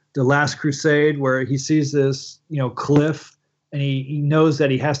Last Crusade where he sees this, cliff, and he knows that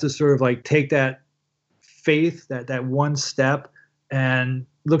he has to sort of like take that faith, that one step, and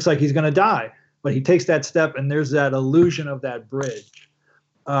looks like he's going to die. But he takes that step, and there's that illusion of that bridge.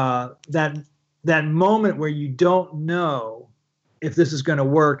 That moment where you don't know if this is going to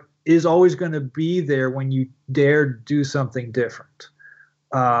work is always going to be there when you dare do something different.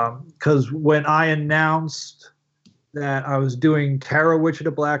 Because when I announced that I was doing Tarot Witch of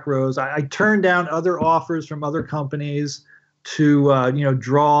the Black Rose, I turned down other offers from other companies to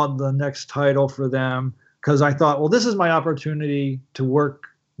draw the next title for them, because I thought, well, this is my opportunity to work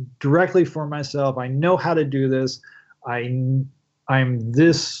directly for myself. I know how to do this. I'm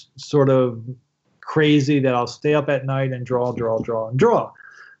this sort of crazy that I'll stay up at night and draw.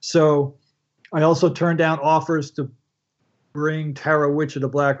 So I also turned down offers to bring Tarot Witch of the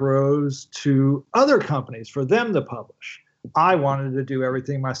Black Rose to other companies for them to publish. I wanted to do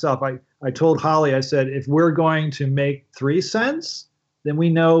everything myself. I told Holly, I said, if we're going to make 3 cents, then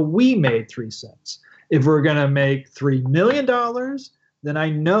we know we made 3 cents. If we're going to make $3 million, then I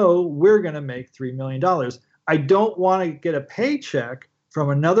know we're going to make $3 million. I don't want to get a paycheck from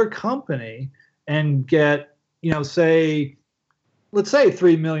another company and get, let's say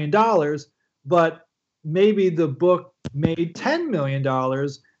 $3 million, but maybe the book made $10 million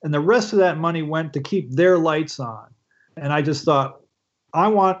and the rest of that money went to keep their lights on. And I just thought,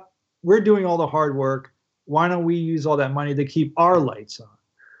 we're doing all the hard work. Why don't we use all that money to keep our lights on?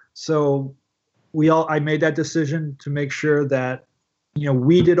 So I made that decision to make sure that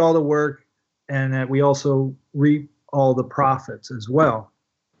we did all the work and that we also reap all the profits as well.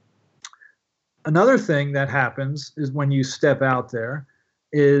 Another thing that happens is when you step out there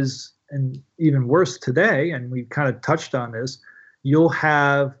is, and even worse today, and we kind of touched on this, you'll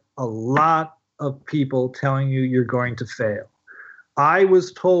have a lot of people telling you you're going to fail. I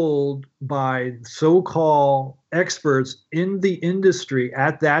was told by so-called experts in the industry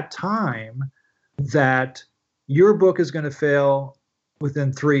at that time that your book is going to fail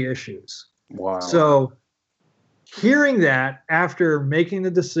within 3 issues. Wow. So hearing that after making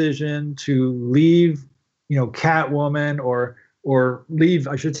the decision to leave, Catwoman or leave,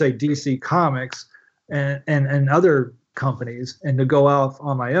 I should say, DC Comics and other companies and to go off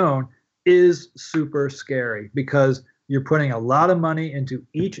on my own is super scary because you're putting a lot of money into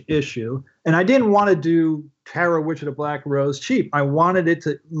each issue. And I didn't want to do Tarot Witch of the Black Rose cheap. I wanted it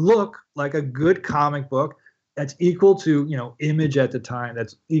to look like a good comic book that's equal to, Image at the time,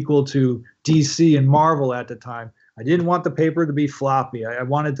 that's equal to DC and Marvel at the time. I didn't want the paper to be floppy. I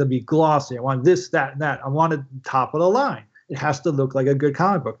wanted it to be glossy. I wanted this, that, and that. I wanted top of the line. It has to look like a good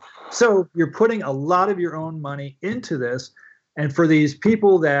comic book. So you're putting a lot of your own money into this. And for these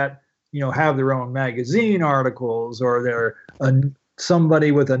people that, have their own magazine articles or they're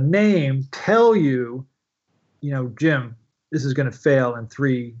somebody with a name tell you, Jim, this is going to fail in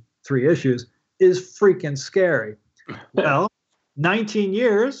three issues, is freaking scary. Well, 19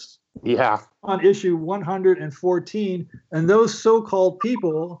 years Yeah. On issue 114, and those so-called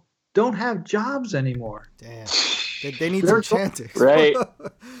people don't have jobs anymore. Damn. They need some Chantix. Right.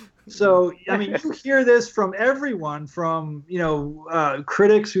 So, I mean, you hear this from everyone, from,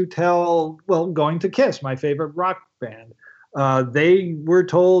 critics who tell, Going to Kiss, my favorite rock band. They were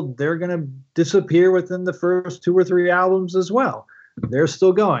told they're going to disappear within the first 2 or 3 albums as well. They're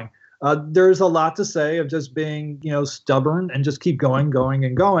still going. There's a lot to say of just being, stubborn and just keep going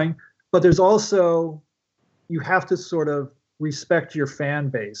and going. But there's also, you have to sort of respect your fan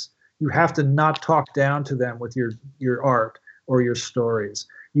base. You have to not talk down to them with your art or your stories.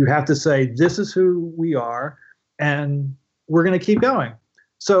 You have to say, this is who we are, and we're going to keep going.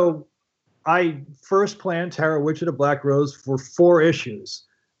 So I first planned Tara Witch of the Black Rose for 4 issues,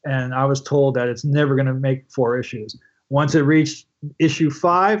 and I was told that it's never going to make 4 issues. Once it reached issue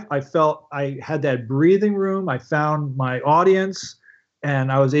 5, I felt I had that breathing room. I found my audience,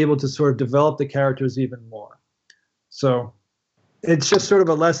 and I was able to sort of develop the characters even more. So it's just sort of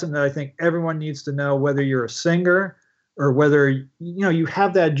a lesson that I think everyone needs to know, whether you're a singer or whether you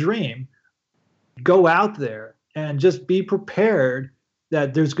have that dream. Go out there and just be prepared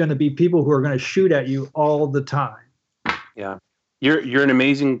that there's going to be people who are going to shoot at you all the time. Yeah. You're an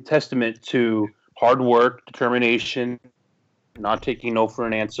amazing testament to hard work, determination, not taking no for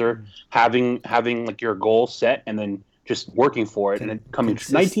an answer, having like your goal set and then just working for it and then coming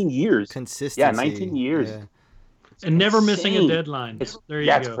 19 years. Consistency. Yeah, 19 years. Yeah. And never missing a deadline. There you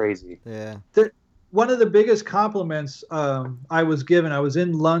go. That's crazy. Yeah. One of the biggest compliments I was given, I was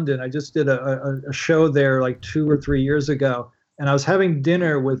in London. I just did a show there like 2 or 3 years ago. And I was having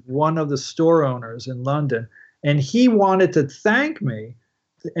dinner with one of the store owners in London. And he wanted to thank me,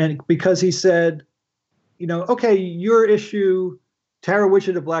 and because he said, okay, your issue, Tara Witch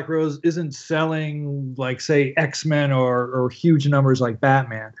of the Black Rose, isn't selling like, say, X-Men or huge numbers like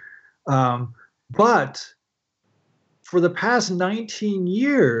Batman. But for the past 19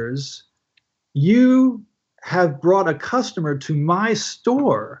 years, you have brought a customer to my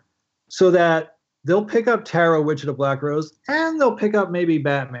store so that they'll pick up Tara Witch of the Black Rose and they'll pick up maybe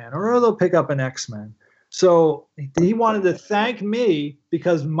Batman or they'll pick up an X-Men. So he wanted to thank me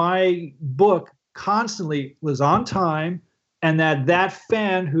because my book constantly was on time, and that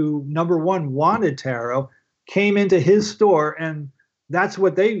fan who, number one, wanted Tara came into his store, and that's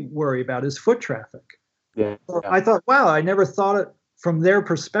what they worry about is foot traffic. Yeah. So I thought, wow, I never thought it from their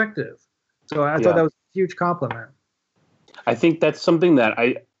perspective. So I thought that was a huge compliment. I think that's something that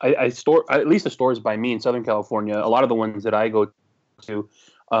I store, at least the stores by me in Southern California, a lot of the ones that I go to,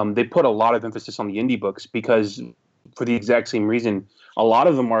 they put a lot of emphasis on the indie books because for the exact same reason, a lot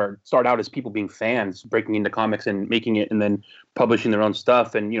of them start out as people being fans, breaking into comics and making it and then publishing their own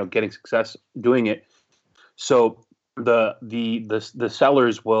stuff and, getting success doing it. So the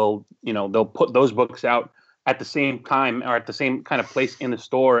sellers will, they'll put those books out at the same time or at the same kind of place in the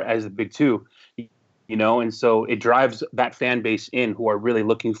store as the big two, and so it drives that fan base in who are really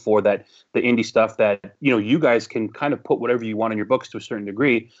looking for the indie stuff that, you guys can kind of put whatever you want in your books to a certain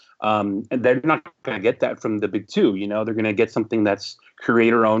degree. And they're not going to get that from the big two, they're going to get something that's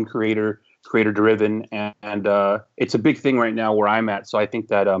creator-owned, creator-driven. And it's a big thing right now where I'm at. So I think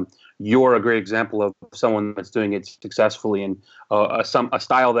that you're a great example of someone that's doing it successfully and a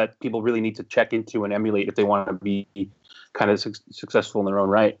style that people really need to check into and emulate if they want to be kind of successful in their own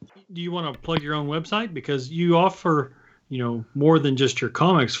right. Do you want to plug your own website? Because you offer, more than just your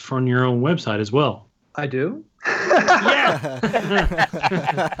comics from your own website as well. I do? Yeah.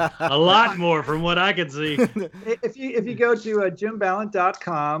 A lot more from what I can see. If you go to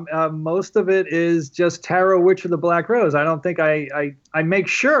jimballant.com, most of it is just Tara Witch of the Black Rose. I don't think I make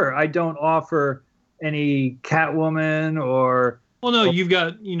sure I don't offer any Catwoman or... Well, no, you've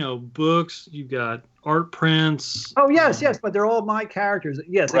got, books, you've got art prints. Oh, yes, but they're all my characters.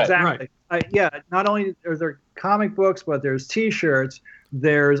 Yes, right, exactly. Right. Not only are there comic books, but there's T-shirts,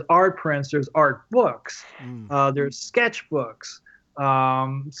 there's art prints, there's art books, there's sketchbooks.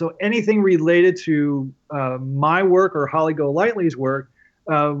 So anything related to my work or Holly Golightly's work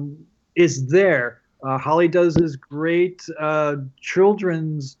is there. Holly does this great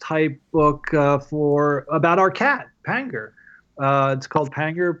children's type book about our cat, Panger. It's called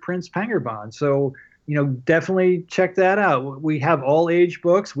Panger Prince Pangerbond. So, definitely check that out. We have all age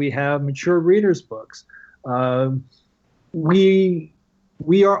books. We have mature readers books. We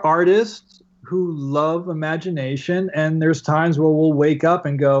are artists who love imagination, and there's times where we'll wake up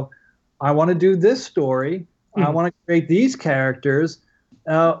and go, I want to do this story. I want to create these characters.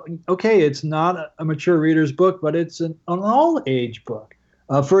 Okay, it's not a mature reader's book, but it's an all age book.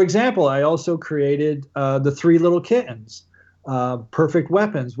 For example, I also created The Three Little Kittens. Perfect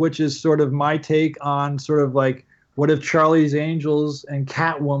Weapons, which is sort of my take on sort of like, what if Charlie's Angels and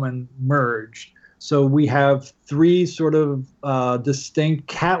Catwoman merged? So we have three sort of distinct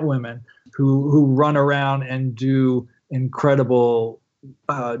Catwomen who run around and do incredible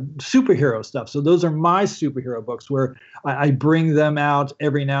superhero stuff. So those are my superhero books where I bring them out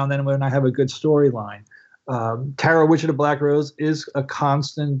every now and then when I have a good storyline. Tarot Witch of the Black Rose is a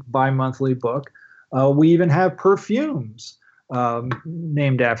constant bi-monthly book. We even have perfumes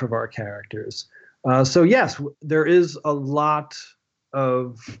named after our characters. So yes, there is a lot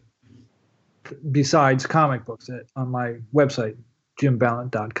of, besides comic books, on my website,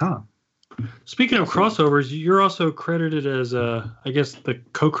 jimballant.com. Speaking of crossovers, you're also credited as, I guess, the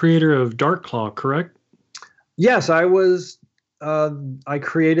co-creator of Dark Claw, correct? Yes, I was. I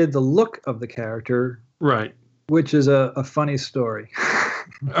created the look of the character, right? Which is a funny story.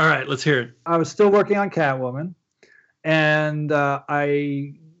 All right, let's hear it. I was still working on Catwoman, and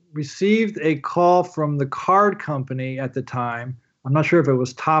I received a call from the card company at the time. I'm not sure if it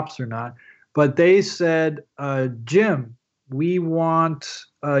was Topps or not, but they said, Jim, we want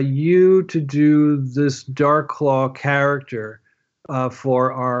you to do this Dark Claw character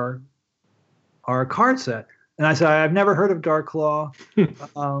for our card set. And I said, I've never heard of Dark Claw.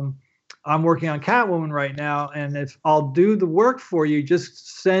 I'm working on Catwoman right now, and if I'll do the work for you,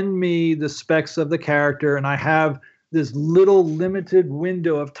 just send me the specs of the character, and I have this little limited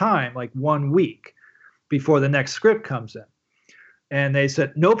window of time, like 1 week before the next script comes in. And they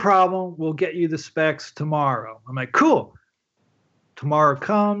said, no problem, we'll get you the specs tomorrow. I'm like, cool. Tomorrow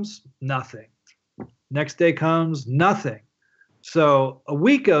comes, nothing. Next day comes, nothing. So a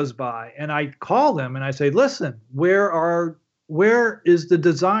week goes by, and I call them and I say, listen, where is the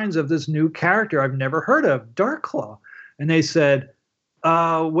designs of this new character I've never heard of, Dark Claw? And they said,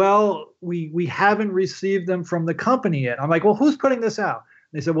 well, we haven't received them from the company yet. I'm like, well, who's putting this out?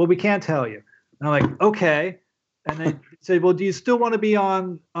 And they said, well, we can't tell you. And I'm like, okay. And they said, well, do you still want to be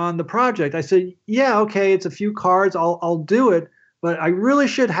on the project? I said, yeah, okay, it's a few cards, I'll do it, but I really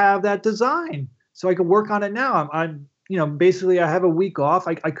should have that design so I can work on it now. I'm basically I have a week off.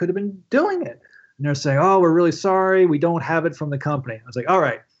 I could have been doing it. And they're saying, oh, we're really sorry, we don't have it from the company. I was like, all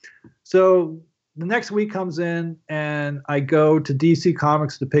right. So the next week comes in, and I go to DC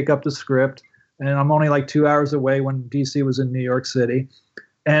Comics to pick up the script, and I'm only like 2 hours away when DC was in New York City.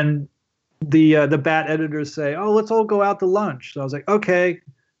 And the Bat editors say, oh, let's all go out to lunch. So I was like, okay.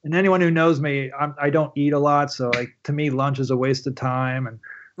 And anyone who knows me, I don't eat a lot, so like to me, lunch is a waste of time. And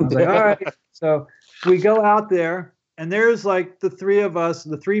I was like, all right. So we go out there, and there's like the three of us,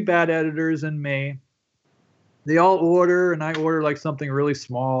 the three Bat editors and me. They all order, and I order like something really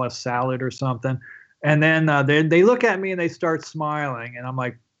small, a salad or something. And then they look at me and they start smiling, and I'm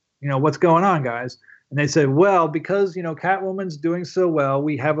like, what's going on, guys? And they said, well, because Catwoman's doing so well,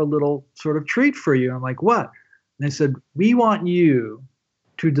 we have a little sort of treat for you. I'm like, what? And they said, we want you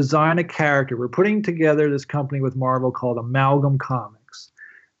to design a character. We're putting together this company with Marvel called Amalgam Comics,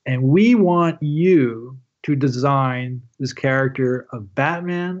 and we want you to design this character of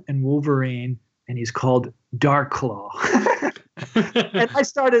Batman and Wolverine, and he's called Dark Claw. And I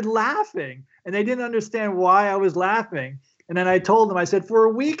started laughing, and they didn't understand why I was laughing. And then I told them, I said, for a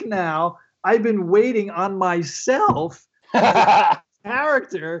week now, I've been waiting on myself,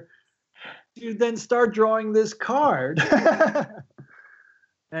 character, to then start drawing this card.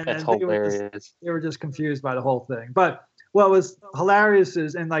 and That's they hilarious. They were just confused by the whole thing. But what was hilarious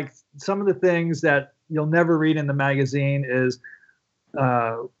is, and like some of the things that you'll never read in the magazine is,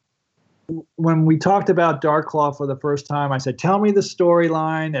 when we talked about Dark Claw for the first time, I said, tell me the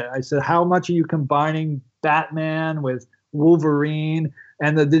storyline. I said, how much are you combining Batman with Wolverine?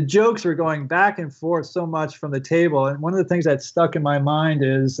 And the jokes were going back and forth so much from the table. And one of the things that stuck in my mind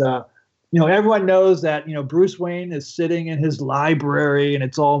is, everyone knows that, Bruce Wayne is sitting in his library and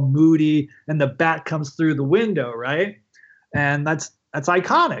it's all moody and the bat comes through the window, right? And that's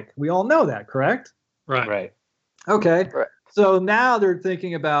iconic. We all know that, correct? Right. Okay. Right. So now they're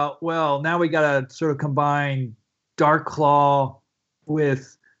thinking about, well, now we got to sort of combine Dark Claw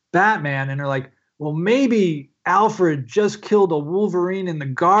with Batman. And they're like, well, maybe Alfred just killed a Wolverine in the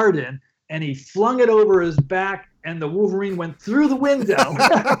garden and he flung it over his back and the Wolverine went through the window.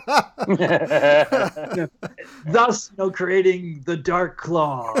 Thus, creating the Dark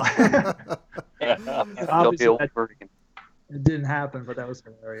Claw. It didn't happen, but that was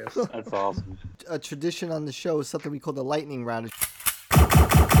hilarious. That's awesome. A tradition on the show is something we call the lightning round.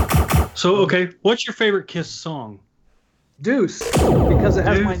 So, okay, what's your favorite Kiss song? Deuce, because it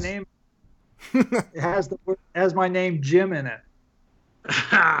has Deuce. my name. It has my name Jim in it.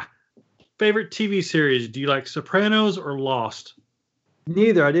 favorite TV series? Do you like Sopranos or Lost?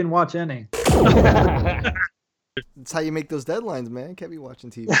 Neither. I didn't watch any. That's how you make those deadlines, man. Can't be watching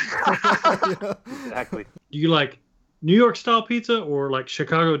TV. You know? Exactly. Do you like New York style pizza or like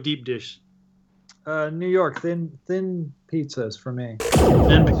Chicago deep dish? New York thin pizzas for me.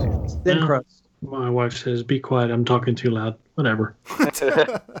 Thin No. crust. My wife says, "Be quiet. I'm talking too loud." Whatever.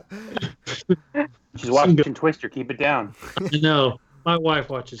 She's watching Twister. Keep it down. No, my wife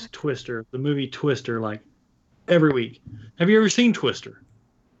watches Twister, the movie Twister, like every week. Have you ever seen Twister?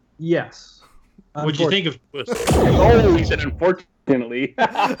 Yes. What'd you think of Twister? Oh, he said unfortunately.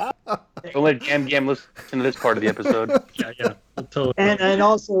 Don't let Gam listen to this part of the episode. Yeah. Totally. And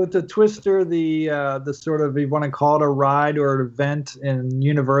also the Twister, the sort of, you want to call it a ride or an event in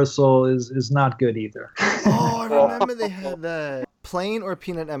Universal is not good either. Oh, I remember they had that. Plain or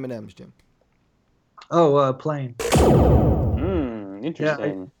peanut M&Ms, Jim? Oh, plain.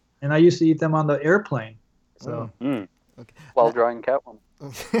 Interesting. Yeah, and I used to eat them on the airplane. So Okay. While drawing Catwoman.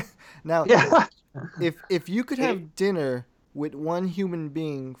 Now, yeah. if you could have dinner with one human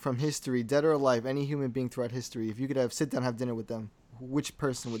being from history, dead or alive, any human being throughout history, if you could sit down and have dinner with them, which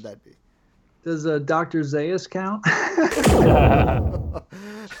person would that be? Does Dr. Zaius count?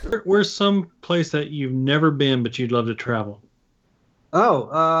 Where's some place that you've never been but you'd love to travel? Oh,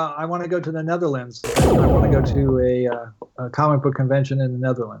 I want to go to the Netherlands. I want to go to a comic book convention in the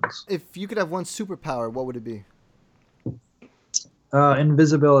Netherlands. If you could have one superpower, what would it be?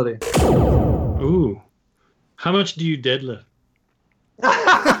 Invisibility. Ooh. How much do you deadlift?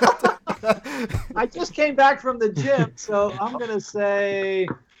 I just came back from the gym, so I'm going to say,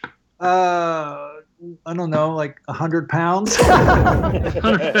 I don't know, like 100 pounds.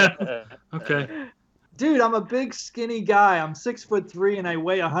 Okay. Dude, I'm a big, skinny guy. I'm 6'3" and I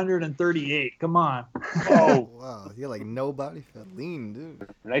weigh 138. Come on. Oh, wow. You're like no body fat. Lean, dude.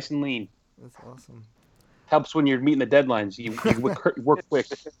 Nice and lean. That's awesome. Helps when you're meeting the deadlines. You work quick.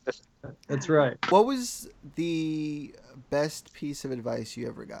 That's right. What was the best piece of advice you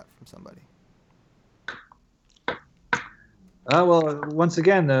ever got from somebody? Well, once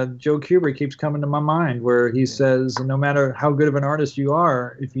again, Joe Kubrick keeps coming to my mind, where he says, no matter how good of an artist you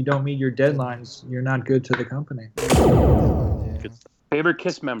are, if you don't meet your deadlines, you're not good to the company. Favorite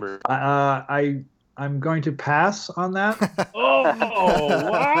Kiss member? I'm going to pass on that. Oh,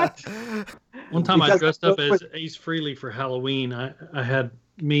 what? One time I Because dressed up as Ace Frehley for Halloween. I had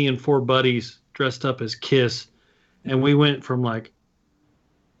me and 4 buddies dressed up as Kiss, and we went from like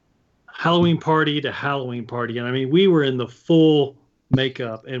Halloween party to Halloween party. And I mean, we were in the full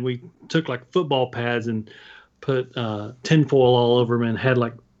makeup, and we took like football pads and put tinfoil all over them and had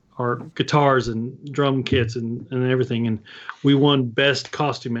like our guitars and drum kits and everything. And we won best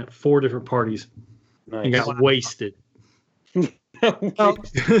costume at 4 different parties. Nice. And got wasted. Well,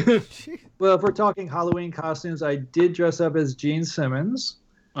 if we're talking Halloween costumes, I did dress up as Gene Simmons.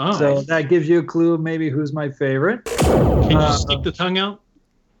 Oh. So that gives you a clue of maybe who's my favorite. Can you stick the tongue out?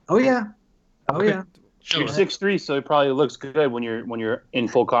 Oh, yeah. Oh, Okay. yeah. You're 6'3", so it probably looks good when you're in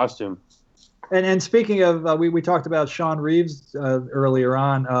full costume. And speaking of, we talked about Sean Reeves earlier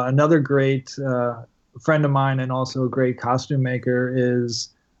on. Another great friend of mine and also a great costume maker is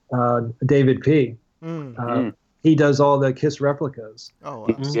David P. He does all the Kiss replicas. Oh,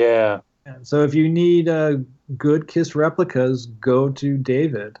 wow. Yeah. And so if you need good Kiss replicas, go to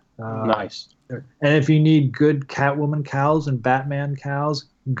David. Nice. And if you need good Catwoman cows and Batman cows,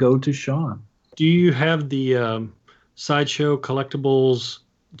 go to Sean. Do you have the Sideshow Collectibles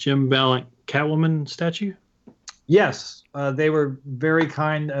Jim Ballant Catwoman statue? Yes, they were very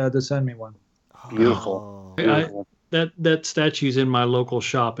kind to send me one. Beautiful. Beautiful. That statue's in my local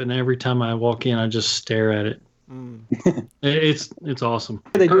shop, and every time I walk in, I just stare at it. It's awesome.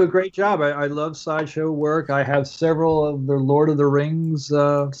 They do a great job. I love Sideshow work. I have several of the Lord of the Rings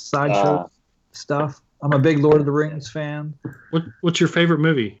Sideshow stuff. I'm a big Lord of the Rings fan. What's your favorite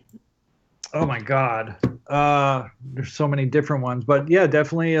movie? Oh my God, there's so many different ones, but yeah,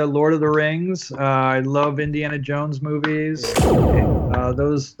 definitely Lord of the Rings. I love Indiana Jones movies.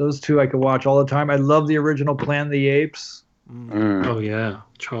 Those two I could watch all the time. I love the original Planet of the Apes. Oh yeah,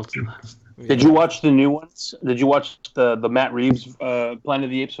 Charlton Heston. Did you watch the new ones? Did you watch the Matt Reeves Planet of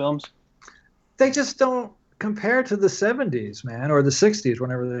the Apes films? They just don't compare to the 70s, man, or the 60s,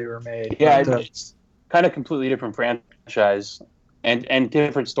 whenever they were made. Yeah, But, it's kind of completely different franchise and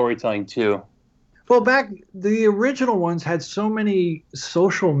different storytelling too. well, the original ones had so many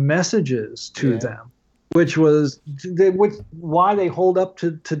social messages to them, which was why they hold up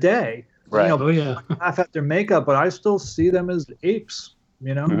to today. Right. You know, Oh yeah. laugh at their makeup, but I still see them as apes.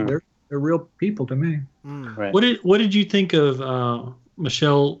 You know, they're real people to me. Right. What did you think of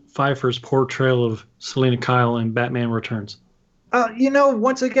Michelle Pfeiffer's portrayal of Selena Kyle in Batman Returns?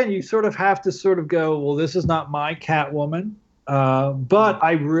 Once again, you sort of have to sort of go, well, this is not my Catwoman, but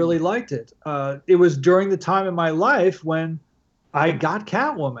I really liked it. It was during the time in my life when I got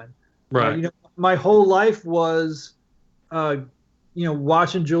Catwoman. Right. My whole life was,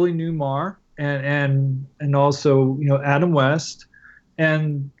 watching Julie Newmar and also Adam West,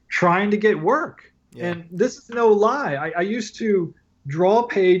 and trying to get work. Yeah. And this is no lie. I used to draw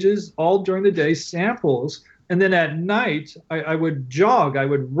pages all during the day, samples, and then at night I would jog, I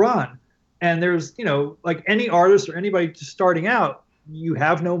would run. And there's, like any artist or anybody just starting out, you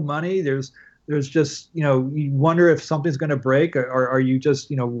have no money. There's just, you wonder if something's going to break, or are you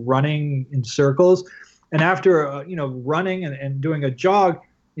just, running in circles. And after, running and doing a jog,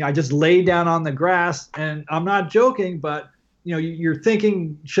 I just lay down on the grass, and I'm not joking, but, you're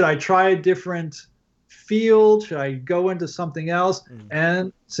thinking, should I try a different field? Should I go into something else?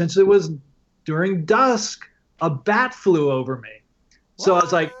 And since it was during dusk, a bat flew over me. What? So I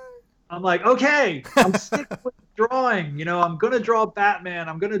was like, okay, I'm sticking with drawing. I'm going to draw Batman.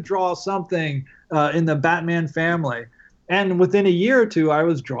 I'm going to draw something in the Batman family. And within a year or two, I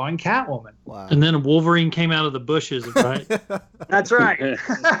was drawing Catwoman. Wow. And then a Wolverine came out of the bushes, right? That's right.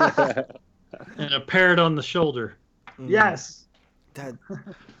 And a parrot on the shoulder. Yes. That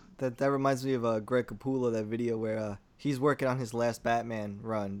reminds me of Greg Capullo, that video where he's working on his last Batman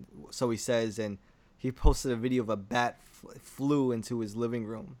run, so he says, and he posted a video of a bat flew into his living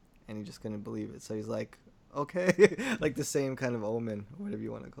room, and he just couldn't believe it. So he's like, okay, like the same kind of omen, or whatever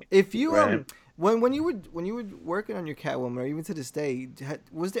you want to call it. If you when you were working on your Catwoman, or even to this day,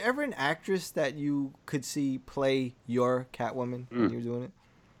 was there ever an actress that you could see play your Catwoman when you were doing it?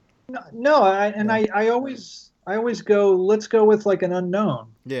 No, I always go, let's go with like an unknown,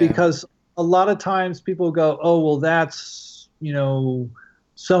 because a lot of times people go, oh well, that's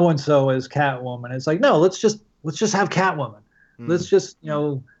so and so as Catwoman. It's like, no, let's just have Catwoman. Let's just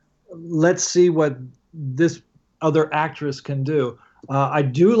let's see what this other actress can do. I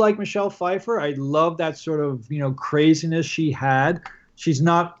do like Michelle Pfeiffer. I love that sort of craziness she had. She's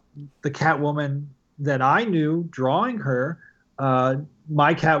not the Catwoman that I knew drawing her.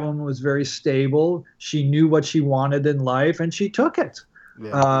 My Catwoman was very stable. She knew what she wanted in life, and she took it.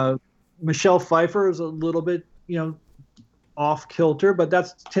 Yeah. Michelle Pfeiffer is a little bit, off kilter, but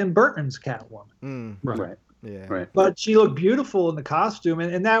that's Tim Burton's Catwoman. Right. Yeah. Right. But she looked beautiful in the costume,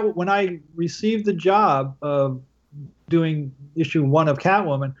 and that when I received the job of doing issue 1 of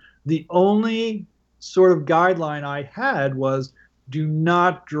Catwoman, the only sort of guideline I had was, do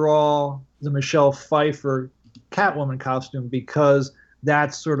not draw the Michelle Pfeiffer Catwoman costume, because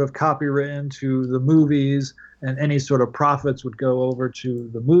that's sort of copywritten to the movies, and any sort of profits would go over to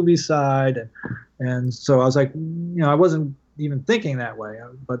the movie side. And so I was like, I wasn't even thinking that way,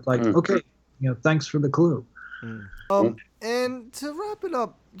 but like, okay, thanks for the clue. And to wrap it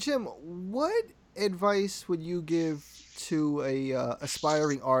up, Jim, what advice would you give to a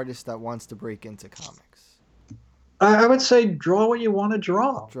aspiring artist that wants to break into comics? I would say draw what you want to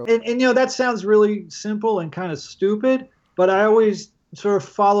draw. And that sounds really simple and kind of stupid, but I always sort of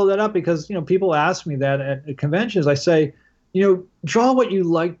follow that up, because people ask me that at conventions. I say, draw what you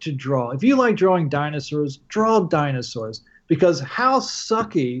like to draw. If you like drawing dinosaurs, draw dinosaurs, because how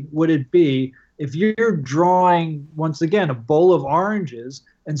sucky would it be if you're drawing, once again, a bowl of oranges,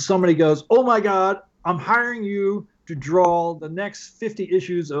 and somebody goes, oh my God, I'm hiring you to draw the next 50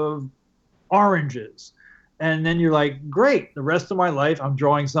 issues of oranges. And then you're like, great, the rest of my life I'm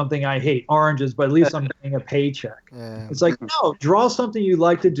drawing something I hate, oranges, but at least I'm getting a paycheck. Yeah. It's like, no, draw something you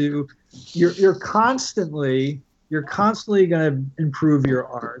like to do. You're constantly going to improve your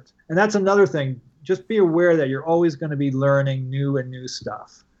art. And that's another thing. Just be aware that you're always going to be learning new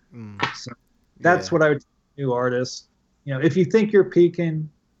stuff. So that's what I would tell new artists. If you think you're peaking,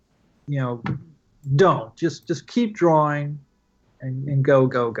 don't. Just keep drawing and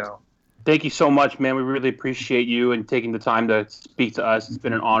go. Thank you so much, man. We really appreciate you and taking the time to speak to us. It's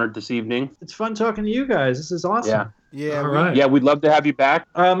been an honor this evening. It's fun talking to you guys. This is awesome. Yeah. All right. Yeah, we'd love to have you back.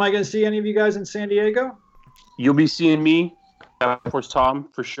 Am I going to see any of you guys in San Diego? You'll be seeing me, of course, Tom,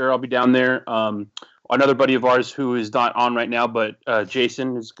 for sure. I'll be down there. Another buddy of ours who is not on right now, but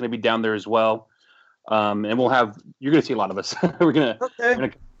Jason is going to be down there as well. And you're going to see a lot of us.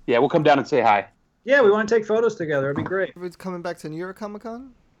 We'll come down and say hi. Yeah, we want to take photos together. It'd be great. It's coming back to New York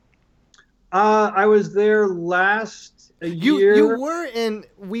Comic-Con? I was there last year. You were, and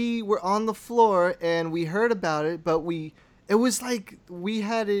we were on the floor, and we heard about it, but it was like we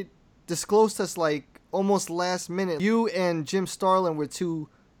had it disclosed to us like almost last minute. You and Jim Starlin were two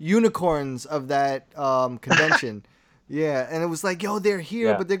unicorns of that convention. Yeah, and it was like, yo, they're here,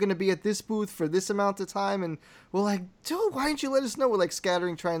 Yeah. but they're gonna be at this booth for this amount of time, and we're like, dude, why didn't you let us know? We're like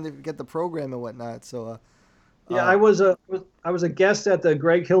scattering, trying to get the program and whatnot. So, Yeah, I was a guest at the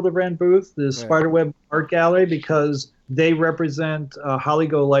Greg Hildebrand booth, the Spiderweb Art Gallery, because they represent Holly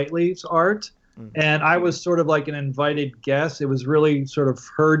Golightly's art, and I was sort of like an invited guest. It was really sort of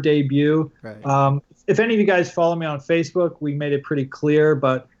her debut. Right. If any of you guys follow me on Facebook, we made it pretty clear,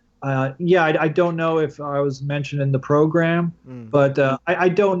 but. I don't know if I was mentioned in the program, but I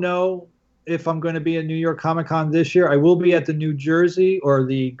don't know if I'm going to be at New York Comic Con this year. I will be at the New Jersey or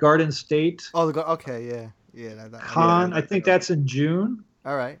the Garden State. Oh, okay, yeah. Con. I think that's in June.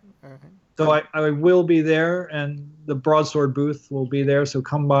 All right. So I will be there, and the Broadsword booth will be there. So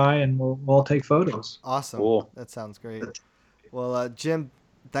come by, and we'll all take photos. Awesome. Cool. That sounds great. Well, Jim,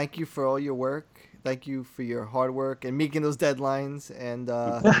 thank you for all your work. Thank you for your hard work and meeting those deadlines and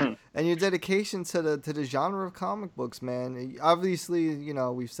and your dedication to the genre of comic books, man. Obviously, you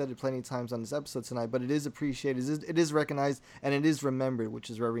know, we've said it plenty of times on this episode tonight, but it is appreciated, it is recognized, and it is remembered, which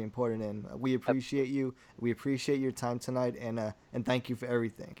is very important. And we appreciate you. We appreciate your time tonight, and thank you for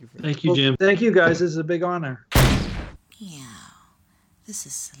everything. Thank you, Jim. Thank you, guys. This is a big honor. Yeah, this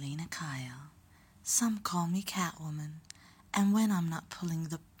is Selena Kyle. Some call me Catwoman. And when I'm not pulling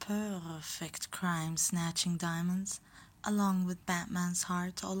the perfect crime-snatching diamonds, along with Batman's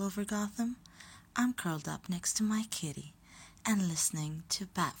heart all over Gotham, I'm curled up next to my kitty and listening to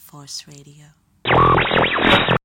Bat Force Radio.